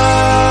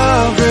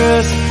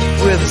progress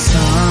where the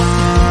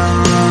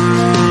sun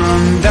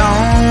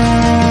don't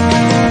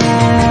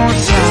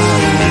shine.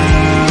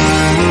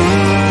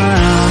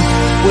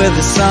 Where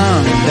the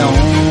sun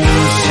don't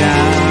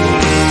shine.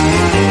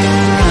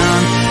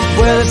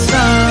 Where the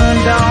sun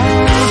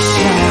don't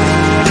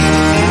shine.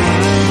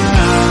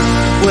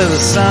 Where the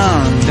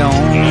sun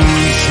don't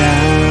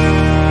shine.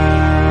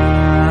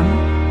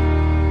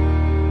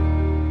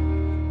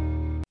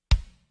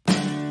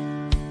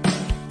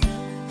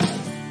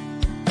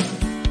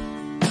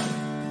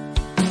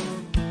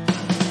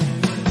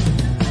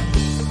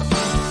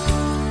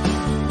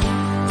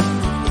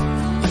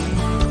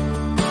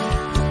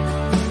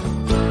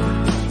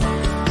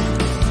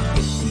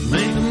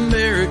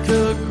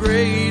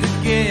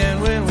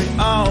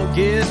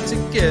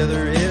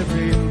 Together,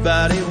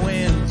 everybody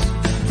wins.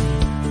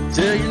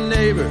 Tell your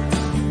neighbor,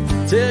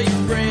 tell your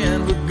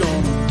friend, we're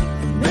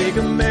gonna make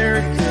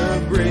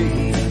America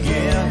great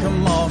again. Come